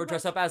 Whoever Who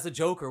dressed up as the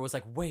Joker was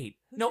like, "Wait,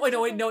 Who no, dressed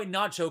wait, up no,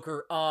 not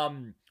Joker.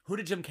 Who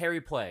did Jim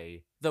Carrey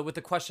play? With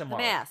the question The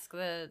mark? mask.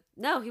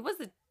 No, he was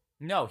the.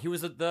 No, he was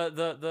the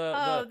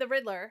The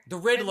Riddler. the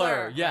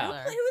Riddler. Yeah.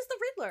 Riddler. Who was the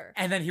Riddler?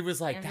 And then he was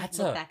like, I have "That's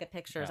to look a." back at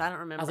pictures. Yeah. I don't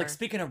remember. I was like,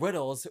 speaking of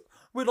riddles,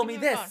 riddle me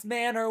Give me my this,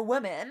 man or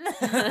woman.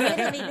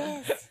 Riddle me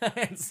this.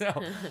 And so,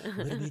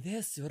 riddle me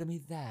this, riddle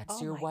me that.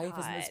 Oh Your my wife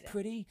isn't as God.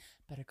 pretty.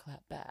 Better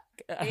clap back.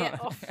 Yeah.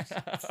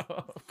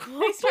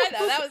 Nice try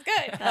though. That was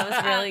good. That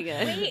was really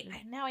good. Wait,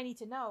 now I need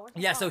to know. Where's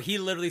my Yeah, so phone? he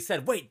literally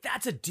said, "Wait,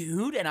 that's a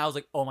dude," and I was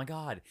like, "Oh my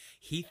god,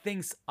 he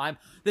thinks I'm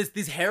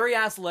these hairy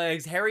ass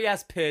legs, hairy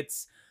ass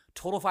pits."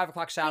 Total 5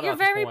 o'clock shout out. You're at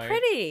this very point.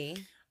 pretty.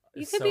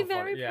 You It's could so be funny.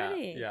 very Yeah,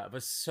 pretty. Yeah, but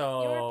You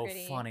so are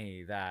pretty.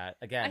 funny that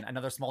again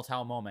another small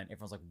town moment.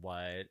 Everyone's like,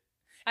 "What?"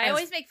 I as-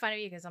 always make fun of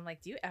you because I'm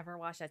like, do you ever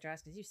wash that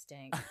dress? Because you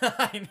stink.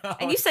 I know.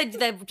 And you said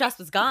the dress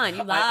was gone.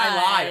 You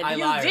lied. I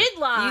You lied. did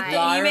lie. You,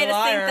 Liar, you made us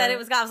liar. think that it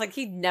was gone. I was like,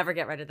 he'd never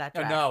get rid of that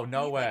dress. No He's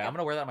way. like a- I'm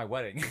gonna wear that at my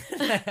wedding.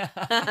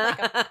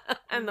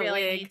 And the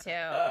really wig. need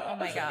to. Oh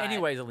my god.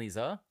 Anyways,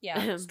 Eliza,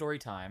 Yeah. story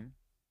time.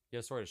 You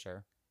have a story to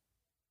share.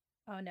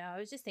 Oh no, I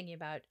was just thinking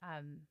about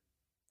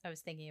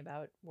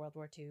World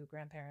War II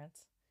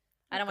grandparents.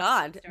 I don't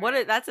want God, to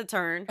what? That's a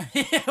turn.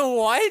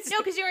 What? No,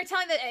 because you were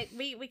telling that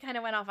we kind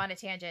of went off on a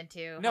tangent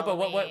too. No, but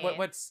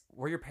what's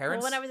were your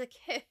parents? Well, when I was a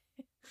kid,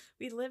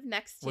 we lived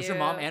next to. Was your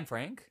mom Anne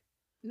Frank?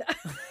 No.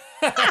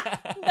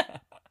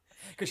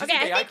 'Cause she's Okay,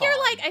 a gay I think icon.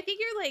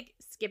 you're like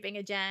skipping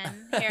a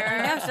gen Yeah,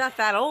 here. she's not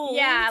that old.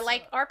 Yeah,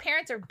 like our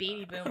parents are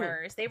baby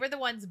boomers. They were the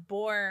ones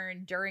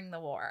born during the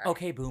war.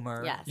 Okay,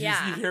 boomer. Yes.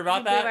 Yeah. You hear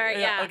about that? Boomer,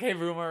 yeah. Okay,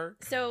 boomer.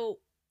 So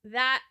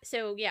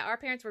yeah, our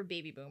parents were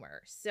baby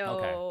boomers. So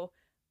Okay.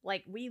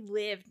 like we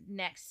lived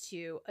next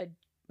to an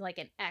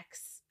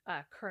ex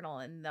colonel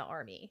in the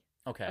army.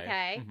 Okay.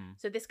 Okay. Mhm.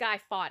 So this guy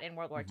fought in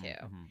World War Mhm, II.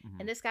 mhm, mhm.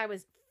 And this guy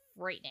was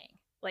frightening.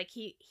 Like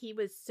he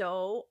was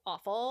so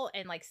awful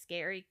and like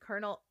scary.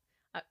 Colonel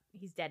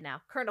he's dead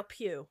now. Colonel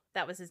Pugh,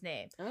 that was his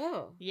name.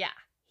 Oh. Yeah.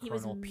 He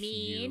was Colonel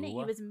mean. He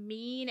Pugh. was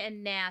mean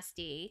and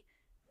nasty.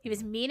 He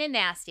was mean and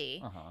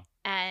nasty. Uh-huh.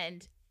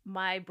 And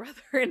my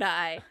brother and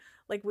I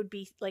would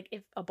be like,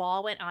 if a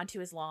ball went onto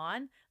his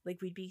lawn,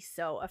 like we'd be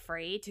so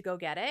afraid to go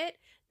get it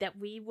that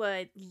we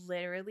would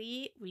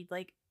we'd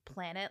like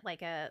plan it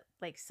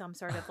like some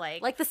sort of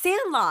Like the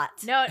Sandlot.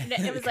 no,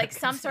 it was like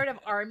some sort of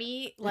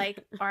army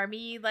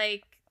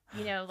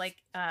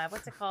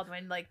what's it called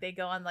when like they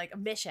go on like a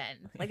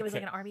mission, like it was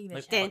like an army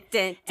mission. Dun,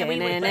 dun, And we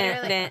would dun,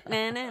 literally- dun,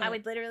 dun, dun. I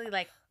would literally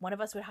like one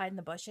of us would hide in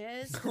the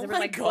bushes. 'cause Oh there were my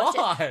like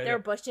God. there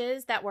were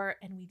bushes that were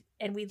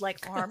and we'd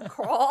like arm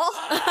crawl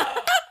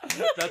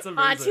That's amazing.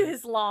 onto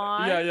his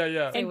lawn.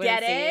 Yeah. They And wouldn't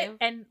get see it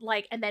you.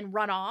 and then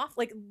run off.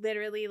 Like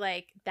literally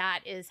like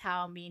that is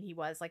how mean he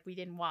was. Like we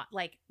didn't want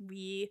like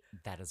we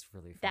That is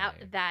really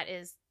funny. that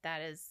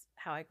is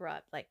how I grew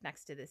up, like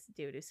next to this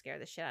dude who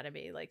scared the shit out of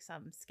me, like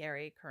some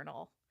scary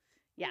colonel.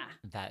 Yeah.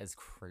 That is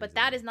crazy. But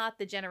that is not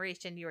the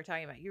generation you were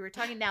talking about. You were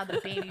talking now the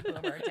baby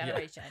boomer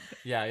generation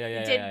Yeah.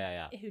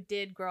 did- who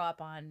did grow up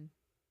on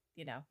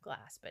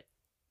glass, but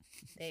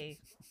they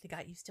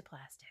got used to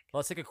plastic.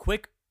 Let's take a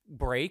quick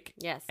break.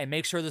 Yes. And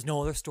make sure there's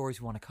no other stories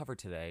we want to cover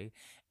today.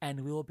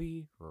 And we will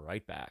be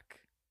right back.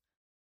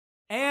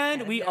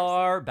 And we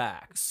are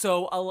back.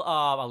 So,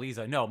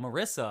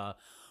 Marissa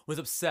was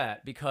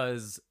upset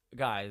because,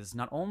 guys,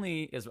 not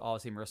only is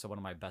obviously Marissa one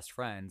of my best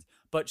friends,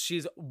 but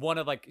she's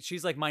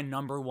she's like my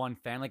number one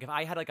fan. Like, if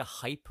I had like a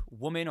hype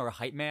woman or a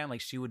hype man,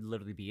 like she would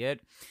literally be it,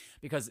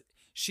 because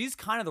she's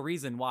kind of the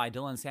reason why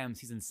Dylan and Sam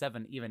season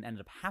 7 even ended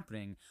up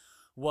happening,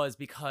 was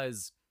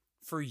because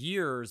for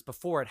years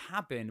before it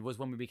happened was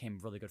when we became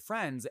really good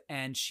friends,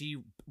 and she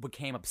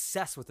became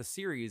obsessed with the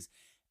series.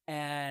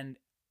 And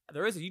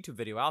there is a YouTube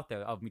video out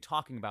there of me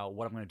talking about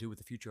what I'm going to do with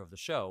the future of the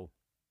show.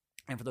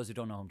 And for those who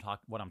don't know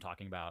what I'm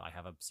talking about, I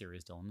have a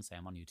series, Dylan and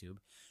Sam, on YouTube,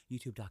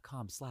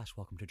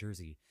 youtube.com/welcome to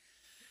Jersey.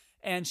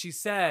 And she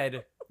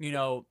said,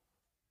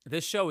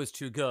 this show is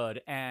too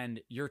good, and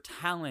your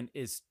talent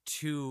is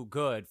too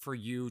good for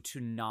you to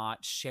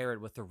not share it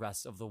with the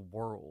rest of the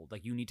world.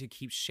 Like, you need to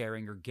keep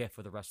sharing your gift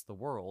with the rest of the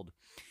world.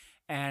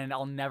 And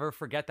I'll never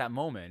forget that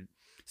moment.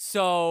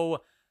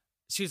 So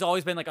she's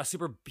always been like a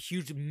super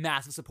huge,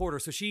 massive supporter.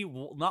 So she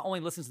not only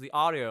listens to the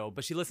audio,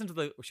 but she watches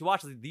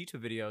the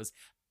YouTube videos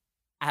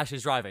as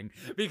she's driving,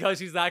 because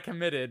she's that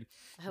committed.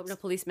 I hope no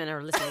policemen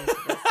are listening to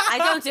this. I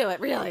don't do it,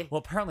 really. Well,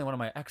 apparently one of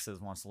my exes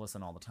wants to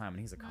listen all the time, and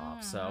he's a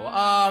cop. So,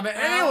 Oh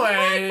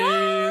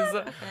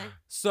anyways.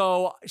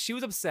 So she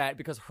was upset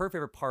because her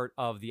favorite part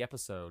of the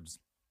episodes,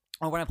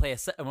 or when I play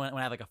when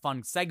I have like a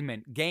fun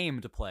segment game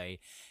to play,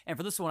 and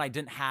for this one I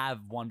didn't have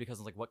one because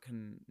I was like, what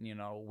can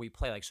we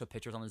play? Like, show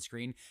pictures on the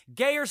screen.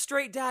 Gay or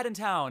straight dad in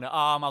town?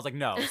 I was like,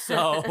 no.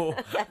 So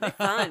that'd be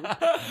fun.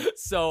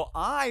 So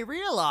I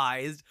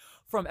realized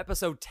from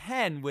episode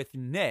 10 with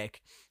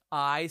Nick,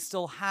 I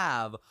still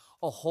have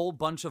a whole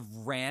bunch of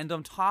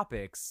random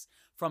topics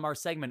from our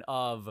segment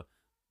of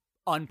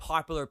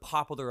unpopular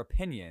popular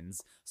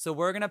opinions. So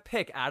we're gonna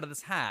pick out of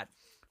this hat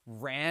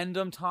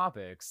random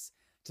topics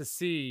to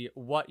see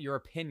what your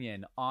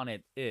opinion on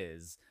it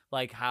is.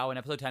 Like how in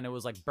episode 10 it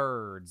was like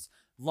birds,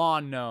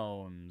 lawn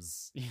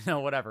gnomes,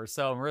 whatever.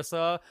 So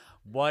Marissa,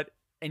 what?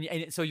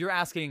 And so you're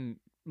asking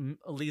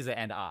Lisa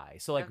and I.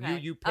 So like Okay.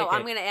 you pick.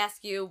 I'm gonna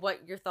ask you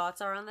what your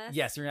thoughts are on this.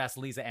 Yes, you're gonna ask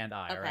Lisa and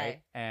I. Okay. All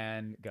right,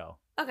 and go.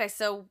 Okay,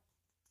 so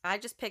I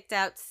just picked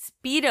out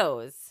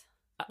Speedos.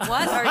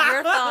 What are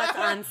your thoughts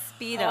on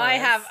Speedos? Oh, I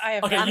have.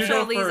 Okay, I'm you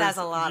sure go Lisa first. has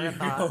a lot You of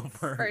go thoughts.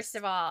 First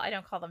of all, I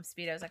don't call them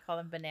Speedos. I call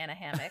them banana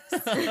hammocks.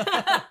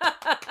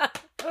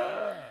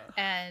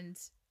 And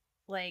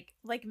like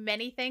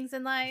many things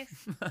in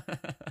life, They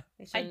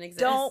I shouldn't exist.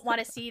 don't want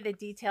to see the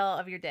detail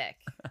of your dick.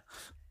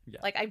 Yeah.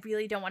 Like, I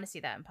really don't want to see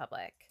that in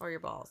public. Or your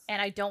balls.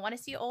 And I don't want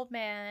to see old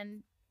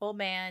man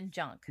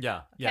junk.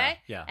 Yeah, Okay?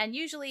 yeah. And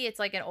usually it's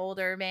like an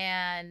older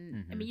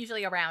man. I Mhm. mean,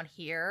 usually around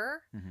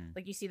here, Mm-hmm.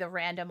 like you see the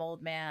random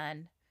old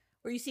man,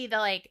 or you see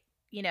the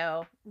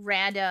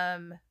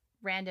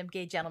random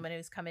gay gentleman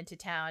who's come into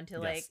town to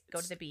Yes. go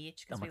to the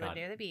beach because Oh my we live God.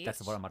 near the beach.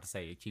 That's what I'm about to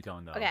say. Keep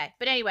going though. Okay,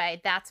 but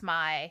anyway, that's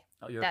my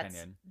Your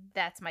opinion.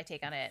 That's my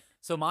take on it.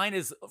 So mine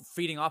is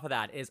feeding off of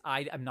that. Is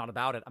I'm not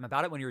about it. I'm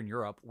about it when you're in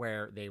Europe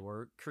where they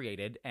were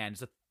created, and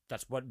so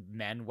that's what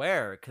men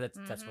wear because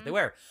that's what they Mhm.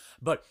 wear.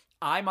 But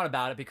I'm not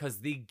about it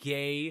because the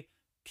gay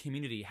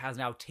community has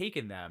now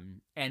taken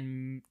them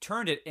and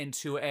turned it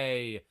into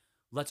a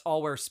let's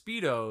all wear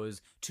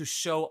Speedos to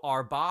show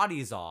our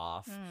bodies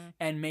off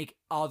and make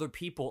other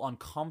people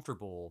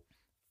uncomfortable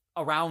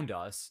around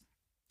us.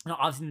 Now,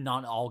 obviously,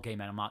 not all gay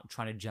men. I'm not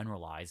trying to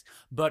generalize,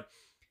 but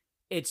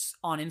it's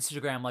on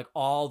Instagram like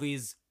all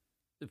these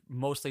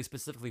mostly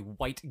specifically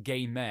white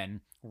gay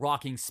men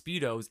rocking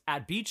Speedos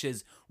at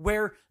beaches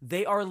where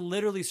they are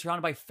literally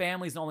surrounded by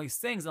families and all these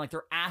things, and like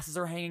their asses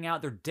are hanging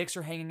out, their dicks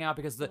are hanging out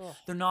because they're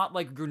not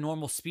like your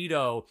normal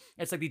Speedo.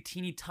 It's like the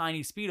teeny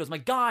tiny Speedos. I'm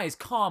like, guys,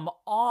 come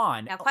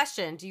on. Now,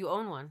 question: do you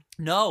own one?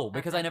 No,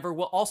 because Okay. I never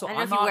will. Also, I don't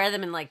know I'm if not. you wear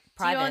them in like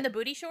private. Do you own the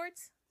booty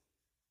shorts?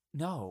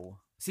 No.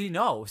 See,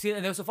 no. See,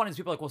 and it was so funny is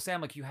people are like, well, Sam,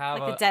 like you have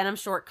like the denim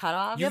short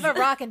cutoff. You You have a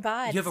rock and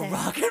bod. You have a Sam.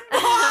 rock and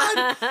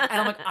bod. And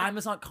I'm like, I'm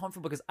just not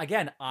comfortable because,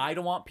 again, I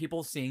don't want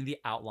people seeing the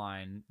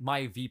outline,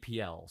 my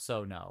VPL.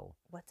 So, no.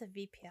 What's a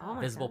VPL? Oh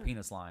my Visible God.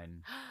 penis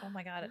line. Oh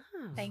my god!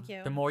 Oh. Thank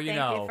you. The more you Thank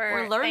know.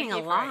 We're learning thank a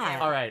you for-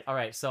 lot. All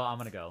right. So, I'm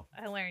going to go.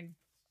 I learned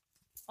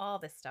all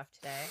this stuff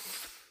today.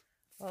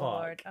 Oh Fuck.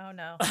 Lord! Oh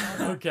no! Oh,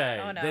 no. Okay.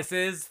 Oh no! This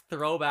is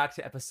throwback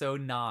to episode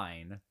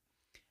 9.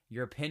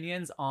 Your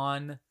opinions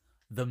on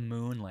the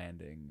moon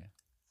landing.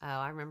 Oh,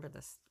 I remember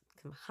this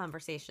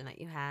conversation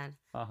that you had.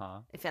 Uh-huh.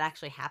 If it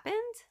actually happened,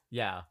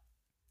 Yeah.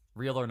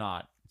 Real or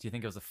not? Do you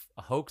think it was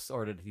a hoax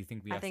or did you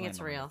think we I think it's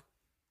accidentally- real.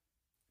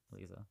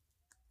 Lisa.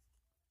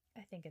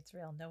 I think it's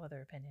real. No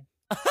other opinion.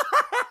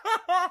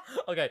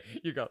 Okay,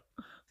 you go.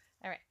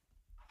 All right.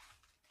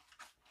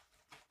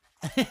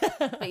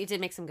 But you did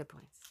make some good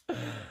points.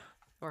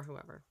 Or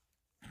whoever.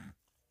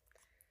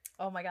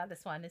 Oh my god!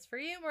 This one is for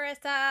you,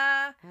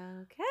 Marissa.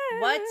 Okay.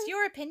 What's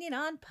your opinion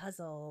on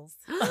puzzles?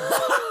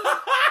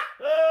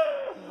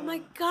 Oh my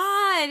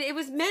God. It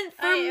was meant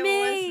for me.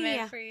 It was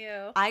meant for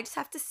you. I just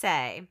have to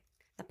say,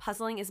 the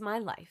puzzling is my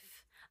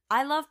life.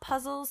 I love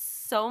puzzles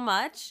so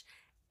much.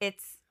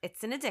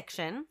 It's an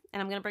addiction,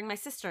 and I'm going to bring my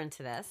sister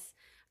into this.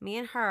 Me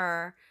and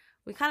her,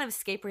 we kind of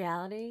escape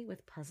reality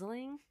with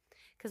puzzling,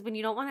 because when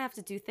you don't want to have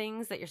to do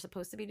things that you're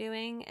supposed to be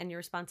doing and your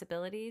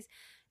responsibilities,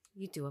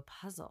 you do a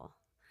puzzle.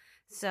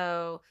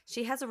 So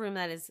she has a room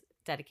that is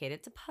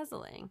dedicated to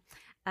puzzling,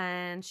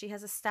 and she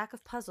has a stack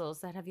of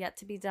puzzles that have yet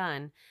to be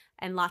done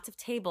and lots of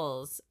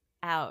tables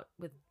out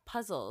with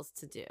puzzles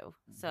to do.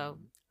 So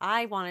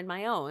I wanted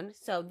my own.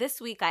 So this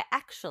week I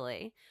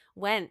actually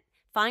went,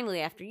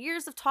 finally, after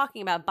years of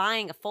talking about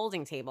buying a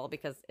folding table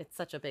because it's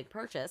such a big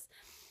purchase,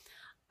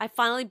 I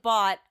finally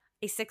bought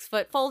a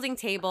 6-foot folding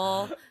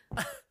table.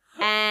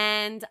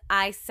 And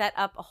I set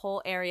up a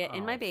whole area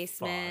in my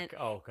basement. Fuck.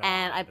 Oh, God.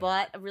 And I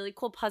bought a really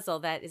cool puzzle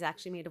that is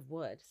actually made of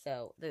wood.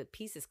 So the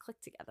pieces click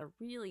together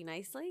really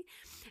nicely.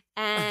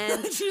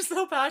 And She's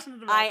so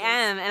passionate about I this.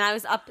 am. And I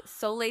was up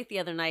so late the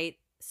other night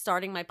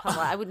starting my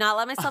puzzle. I would not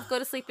let myself go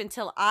to sleep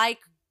until I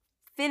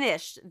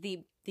finished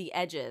the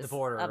edges The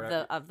border, of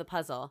right? of the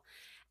puzzle.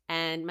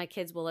 And my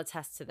kids will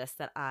attest to this,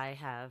 that I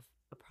have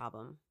a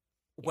problem.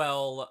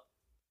 Well,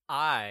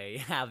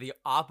 I have the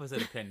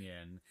opposite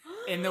opinion.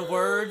 In the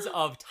words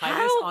of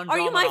Titus How Andromedon. are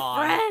you my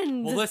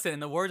friend? Well, listen, in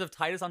the words of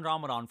Titus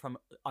Andromedon from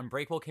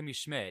Unbreakable Kimmy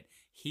Schmidt,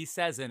 he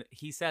says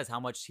how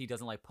much he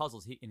doesn't like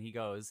puzzles. He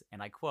goes,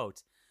 and I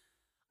quote,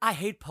 "I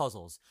hate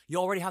puzzles. You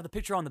already have the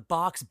picture on the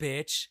box,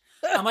 bitch."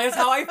 I'm like, that's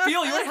how I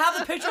feel. You already have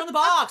the picture on the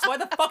box. Why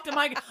the fuck am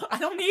I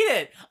don't need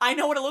it. I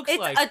know what it looks It's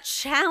like. a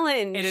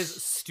challenge. It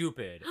is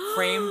stupid.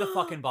 Frame the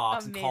fucking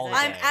box and call it a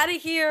Amazing. I'm day. out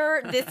of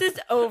here. This is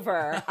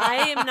over. I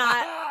am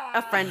not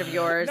a friend of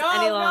yours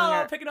any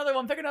longer. No, pick another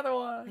one. Pick another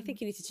one. I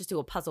think you need to just do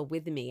a puzzle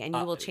with me, and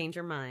you will change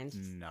your mind.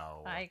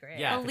 No. I agree.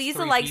 Yeah, if it's Elisa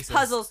 3 likes pieces.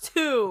 puzzles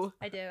too.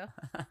 I do.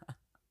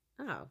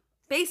 Oh,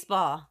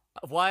 baseball.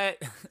 What?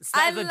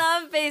 I The-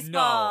 love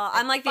baseball. No.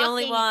 I'm like the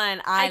only Fucking-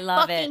 one. I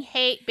love fucking it.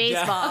 hate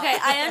baseball. Okay,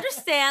 I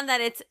understand that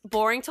it's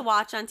boring to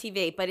watch on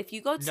TV, but if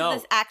you go to No.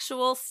 this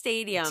actual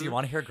stadium, Do you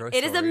want to hear a gross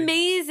it is story?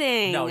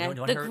 amazing. No, you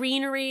wanna the hear-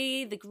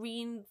 greenery, the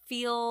green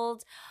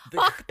field.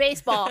 Fuck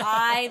baseball.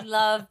 I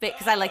love it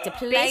because I like to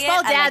play Baseball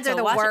it. I like dads to are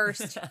the watch it.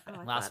 worst. Oh,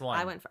 I Last thought- one.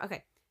 I went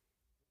for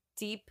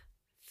deep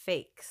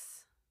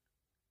fakes.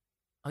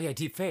 Oh yeah,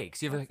 deep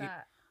fakes. What's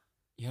that?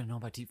 You don't know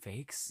about deep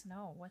fakes?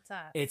 No, what's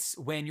that? It's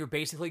when you're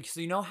basically, so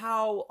you know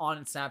how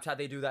on Snapchat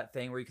they do that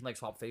thing where you can like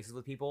swap faces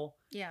with people.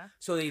 Yeah.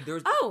 So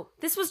there's Oh,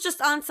 this was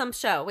just on some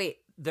show. Wait,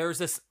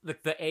 this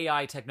the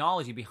AI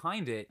technology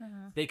behind it.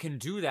 Mhm. They can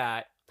do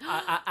that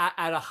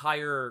at a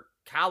higher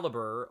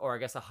caliber, or I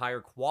guess a higher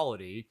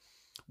quality,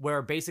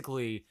 where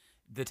basically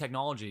the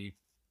technology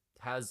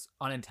has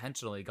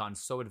unintentionally gotten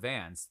so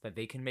advanced that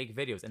they can make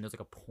videos, and there's like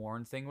a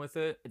porn thing with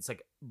it. It's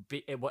like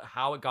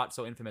how it got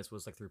so infamous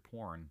was like through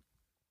porn,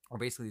 or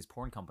basically these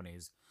porn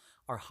companies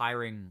are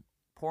hiring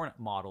porn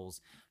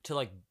models to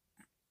like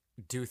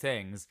do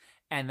things,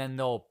 and then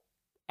they'll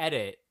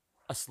edit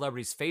a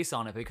celebrity's face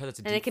on it because it's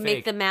a and deep it can fake.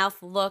 make the mouth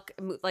look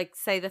like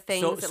say the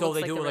things. So, it so looks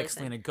they like do the it like real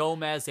thing. Selena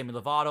Gomez, Demi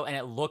Lovato, and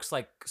it looks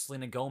like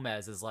Selena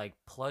Gomez is like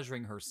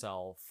pleasuring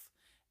herself.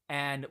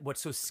 And what's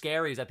so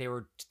scary is that they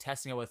were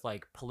testing it with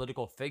like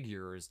political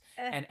figures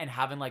and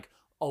having like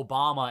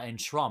Obama and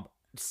Trump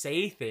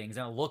say things,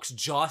 and it looks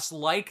just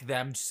like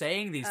them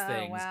saying these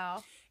things.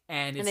 Wow.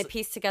 And And it's they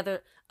piece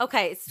together.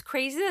 Okay, it's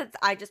crazy that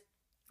I just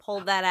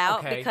pulled that out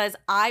Okay. because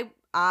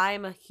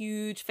I'm a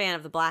huge fan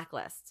of The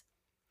Blacklist,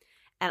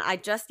 and I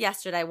just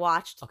yesterday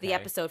watched Okay. the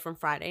episode from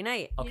Friday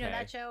night. You know Okay.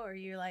 that show, or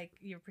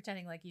you're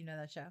pretending like you know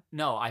that show?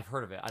 no, I've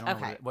heard of it. I don't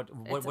Okay. know what's It's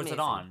it amazing.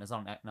 on? It's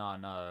on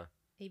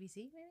ABC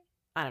maybe.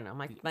 I don't know.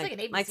 My like an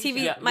ABC my TV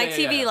show. Yeah, my yeah,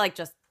 TV yeah. like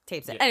just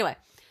tapes it. Yeah. Anyway,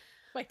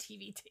 My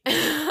TV.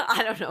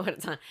 I don't know what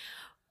it's on.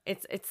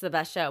 It's the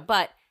best show,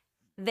 but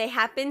they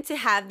happened to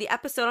have the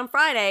episode on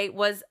Friday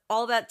was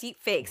all about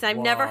deep fakes. I've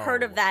never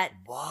heard of that.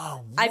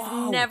 Whoa!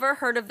 I've never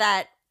heard of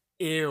that.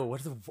 Ew!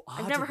 What the?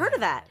 I've never heard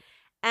of that.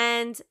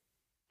 And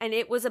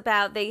it was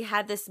about, they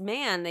had this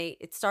man,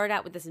 it started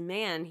out with this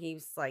man, he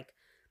was like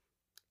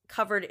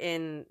covered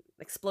in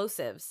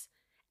explosives,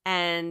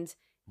 and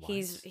he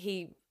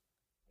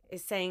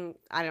is saying,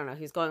 I don't know,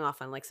 he's going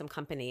off on like some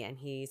company, and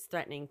he's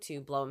threatening to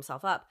blow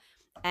himself up,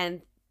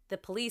 and the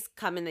police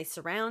come and they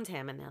surround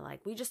him, and they're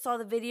like, we just saw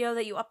the video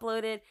that you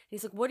uploaded. And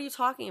he's like, what are you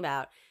talking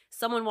about?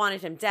 Someone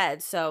wanted him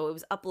dead, so it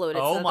was uploaded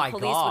Oh so my the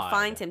police God. would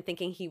find him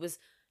thinking he was,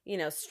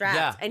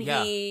 strapped, and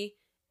yeah.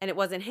 and it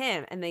wasn't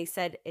him, and they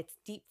said it's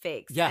deep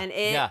fakes. Yeah, and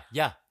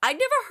yeah. I'd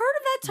never heard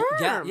of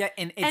that term. Yeah,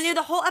 and it's, And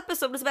the whole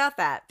episode was about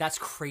that. that's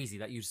crazy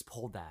that you just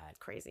pulled that.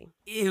 Crazy.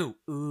 Ew.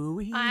 Ooh.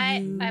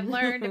 I've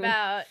learned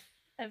about.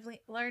 I've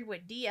learned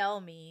what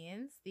DL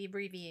means, the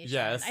abbreviation.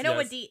 Yes, I know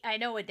yes. I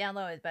know what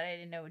download is, but I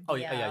didn't know DL. Oh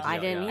yeah, I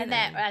didn't And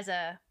either.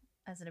 that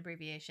as an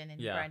abbreviation in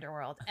Yeah. Grindr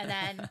world, and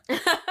then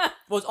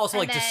Well, it's also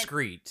And like then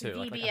discreet too.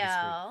 like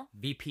VBL.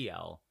 discreet.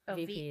 VPL. oh,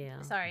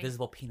 VPL. sorry,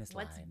 Visible penis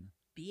What's- line.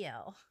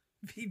 BL,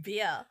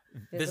 VBL,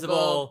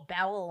 Visible.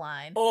 bowel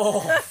line.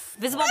 Oh.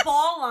 Visible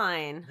ball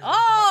line.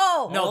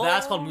 Oh No,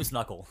 that's called moose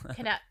knuckle.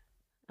 Can I,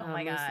 Oh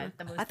my god,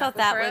 the Moose I thought Knuckle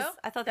that crew? was.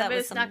 I thought the that was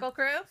Moose some... Knuckle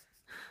crew.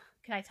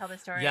 Can I tell the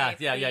story?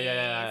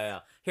 Yeah.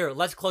 Here,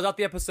 let's close out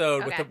the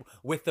episode Okay.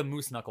 with the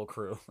Moose Knuckle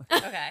crew.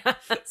 Okay.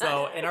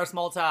 So in our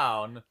small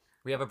town,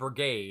 we have a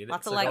brigade.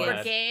 Lots of So go leggings. A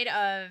ahead. brigade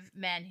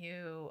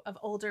of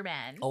older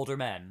men, Older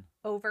men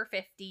over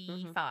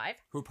 55.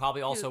 who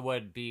probably also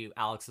would be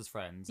Alex's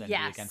friends and be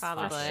Yes, against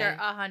probably. for us. sure,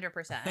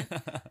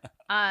 100%.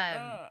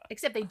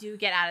 Except they do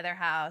get out of their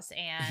house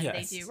and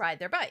Yes. they do ride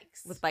their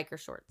bikes with biker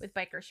shorts. with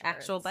biker shorts.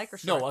 Actual biker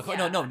shorts. No,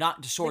 Yeah. no,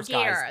 not just shorts, The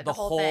gear, guys. the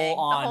whole thing,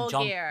 the on whole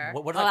jump. gear.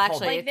 What is Oh, that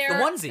called? actually, Like The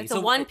they're- onesie. it's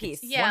a one piece.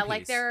 Yeah, one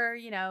like piece. they're,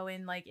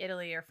 in like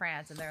Italy or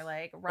France and they're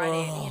like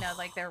riding,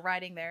 like they're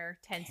riding their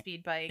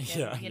 10-speed bike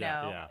and,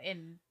 Yeah.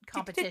 in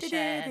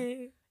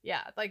competition.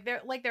 Yeah, like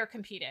they're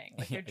competing.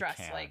 Like they're I dressed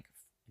can't. like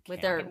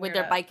with Can't. their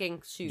weirdo.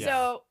 biking shoes. Yeah.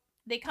 So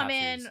they come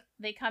Tattoos.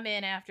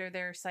 in after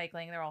they're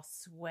cycling, they're all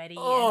sweaty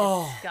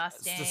Oh, and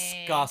disgusting. it's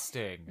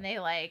disgusting. And they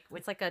like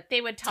It's like a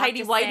they would talk tidy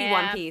to whitey Sam.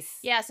 one piece.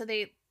 Yeah,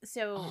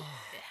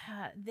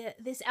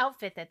 this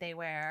outfit that they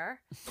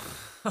wear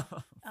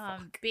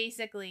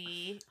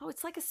basically Oh,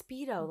 it's like a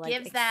speedo. Like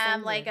gives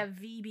them like a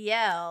extended.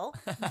 VBL,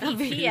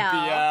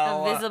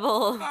 VBL. a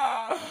visible.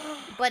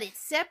 but it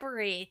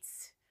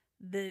separates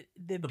the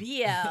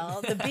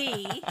BL, the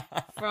B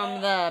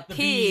From the The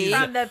P. bees.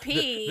 from the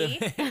P.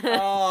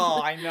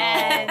 Oh, I know.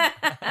 And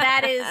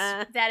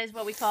that is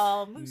what we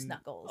call moose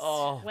knuckles.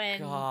 Oh, when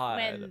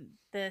God.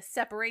 the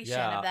separation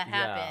Yeah, of that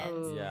yeah.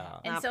 happens. Ooh, Yeah.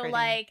 And not so pretty.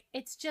 like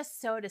it's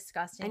just so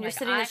disgusting. And you're Like,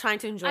 sitting there trying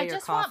to enjoy I your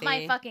just coffee. want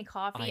my fucking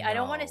coffee. I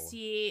don't want to know.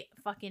 see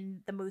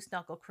fucking the moose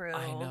knuckle crew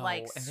I know.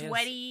 like and they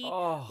sweaty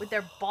just- with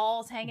their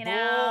balls hanging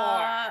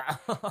out.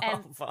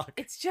 And Oh, fuck.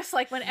 It's just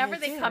like whenever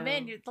They they come do.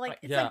 in, you're like,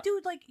 it's Yeah. like,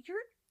 dude, like you're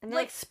And they're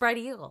like spread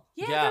eagle.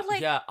 yeah, they're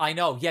like, I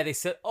know. Yeah, they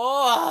said,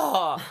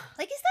 oh,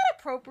 like is that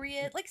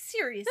appropriate? Like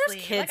seriously,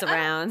 There's kids like, I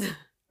don't- around.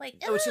 Like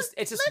no, it's just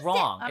let's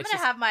wrong. I'm It's gonna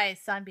just- have my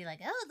son be like,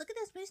 oh, look at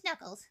this moose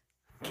knuckles.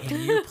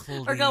 Can you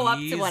please? Or go up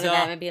to one of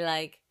them and be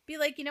like, Be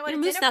like, you know what? Your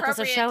It's moose knuckles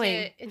are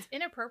inappropriate. showing. It's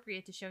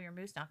inappropriate to show your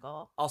moose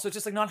knuckle. Also, it's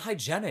just like not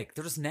hygienic.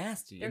 They're just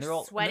nasty. They're and they're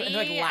all sweaty and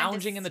they're like and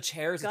lounging in the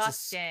chairs. It's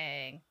just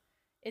Disgusting.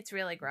 It's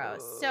really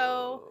gross.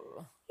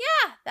 So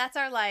yeah, that's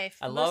our life.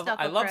 I Moose love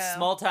Knuckle Crew.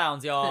 small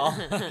towns, y'all.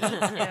 Me too.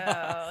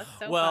 It's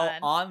so well, fun.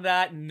 on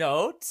that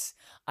note,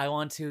 I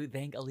want to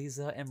thank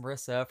Aliza and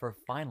Marissa for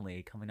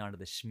finally coming onto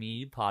the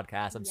Shmee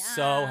podcast. I'm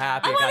so Yeah.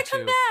 happy I I want got to come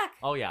you. back.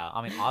 Oh yeah,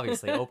 I mean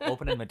obviously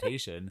open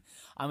invitation.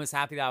 I'm just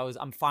happy that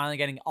I'm finally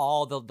getting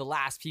all the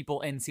last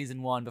people in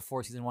season 1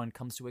 before season 1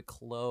 comes to a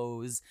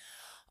close.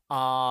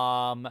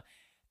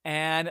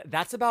 And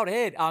that's about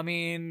it. I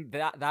mean,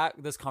 that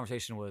this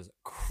conversation was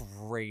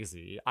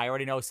crazy. I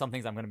already know some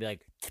things I'm gonna be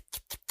like,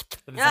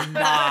 this is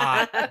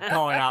not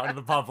going out into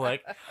the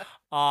public.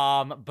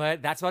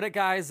 But that's about it,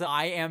 guys.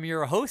 I am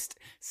your host,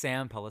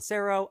 Sam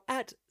Pellicero,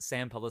 at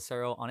Sam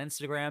Pellicero on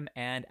Instagram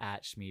and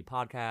at Shmee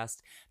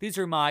Podcast. These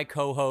are my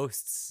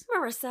co-hosts,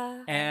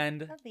 Marissa.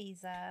 and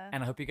Aliza. I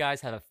hope you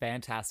guys have a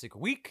fantastic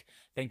week.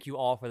 Thank you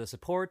all for the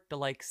support, the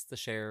likes, the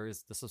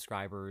shares, the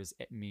subscribers.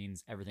 It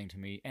means everything to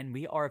me. And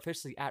we are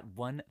officially at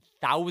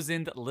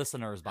 1,000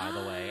 listeners, by the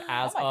way,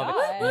 as Oh my of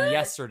God.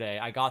 yesterday.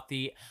 I got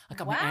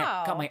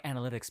Wow. got my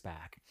analytics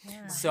back.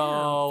 Yeah.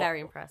 So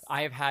Very impressed.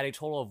 I have had a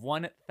total of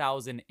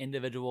 1,000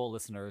 individual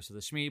listeners to the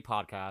Shmee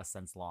podcast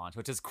since launch,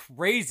 which is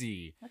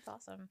crazy. That's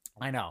awesome.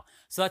 I know.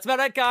 So that's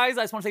about it, guys.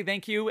 I just want to say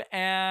thank you,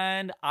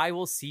 and I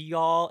will see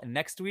y'all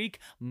next week.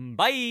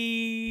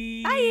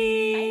 Bye.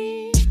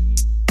 Bye.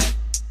 Bye.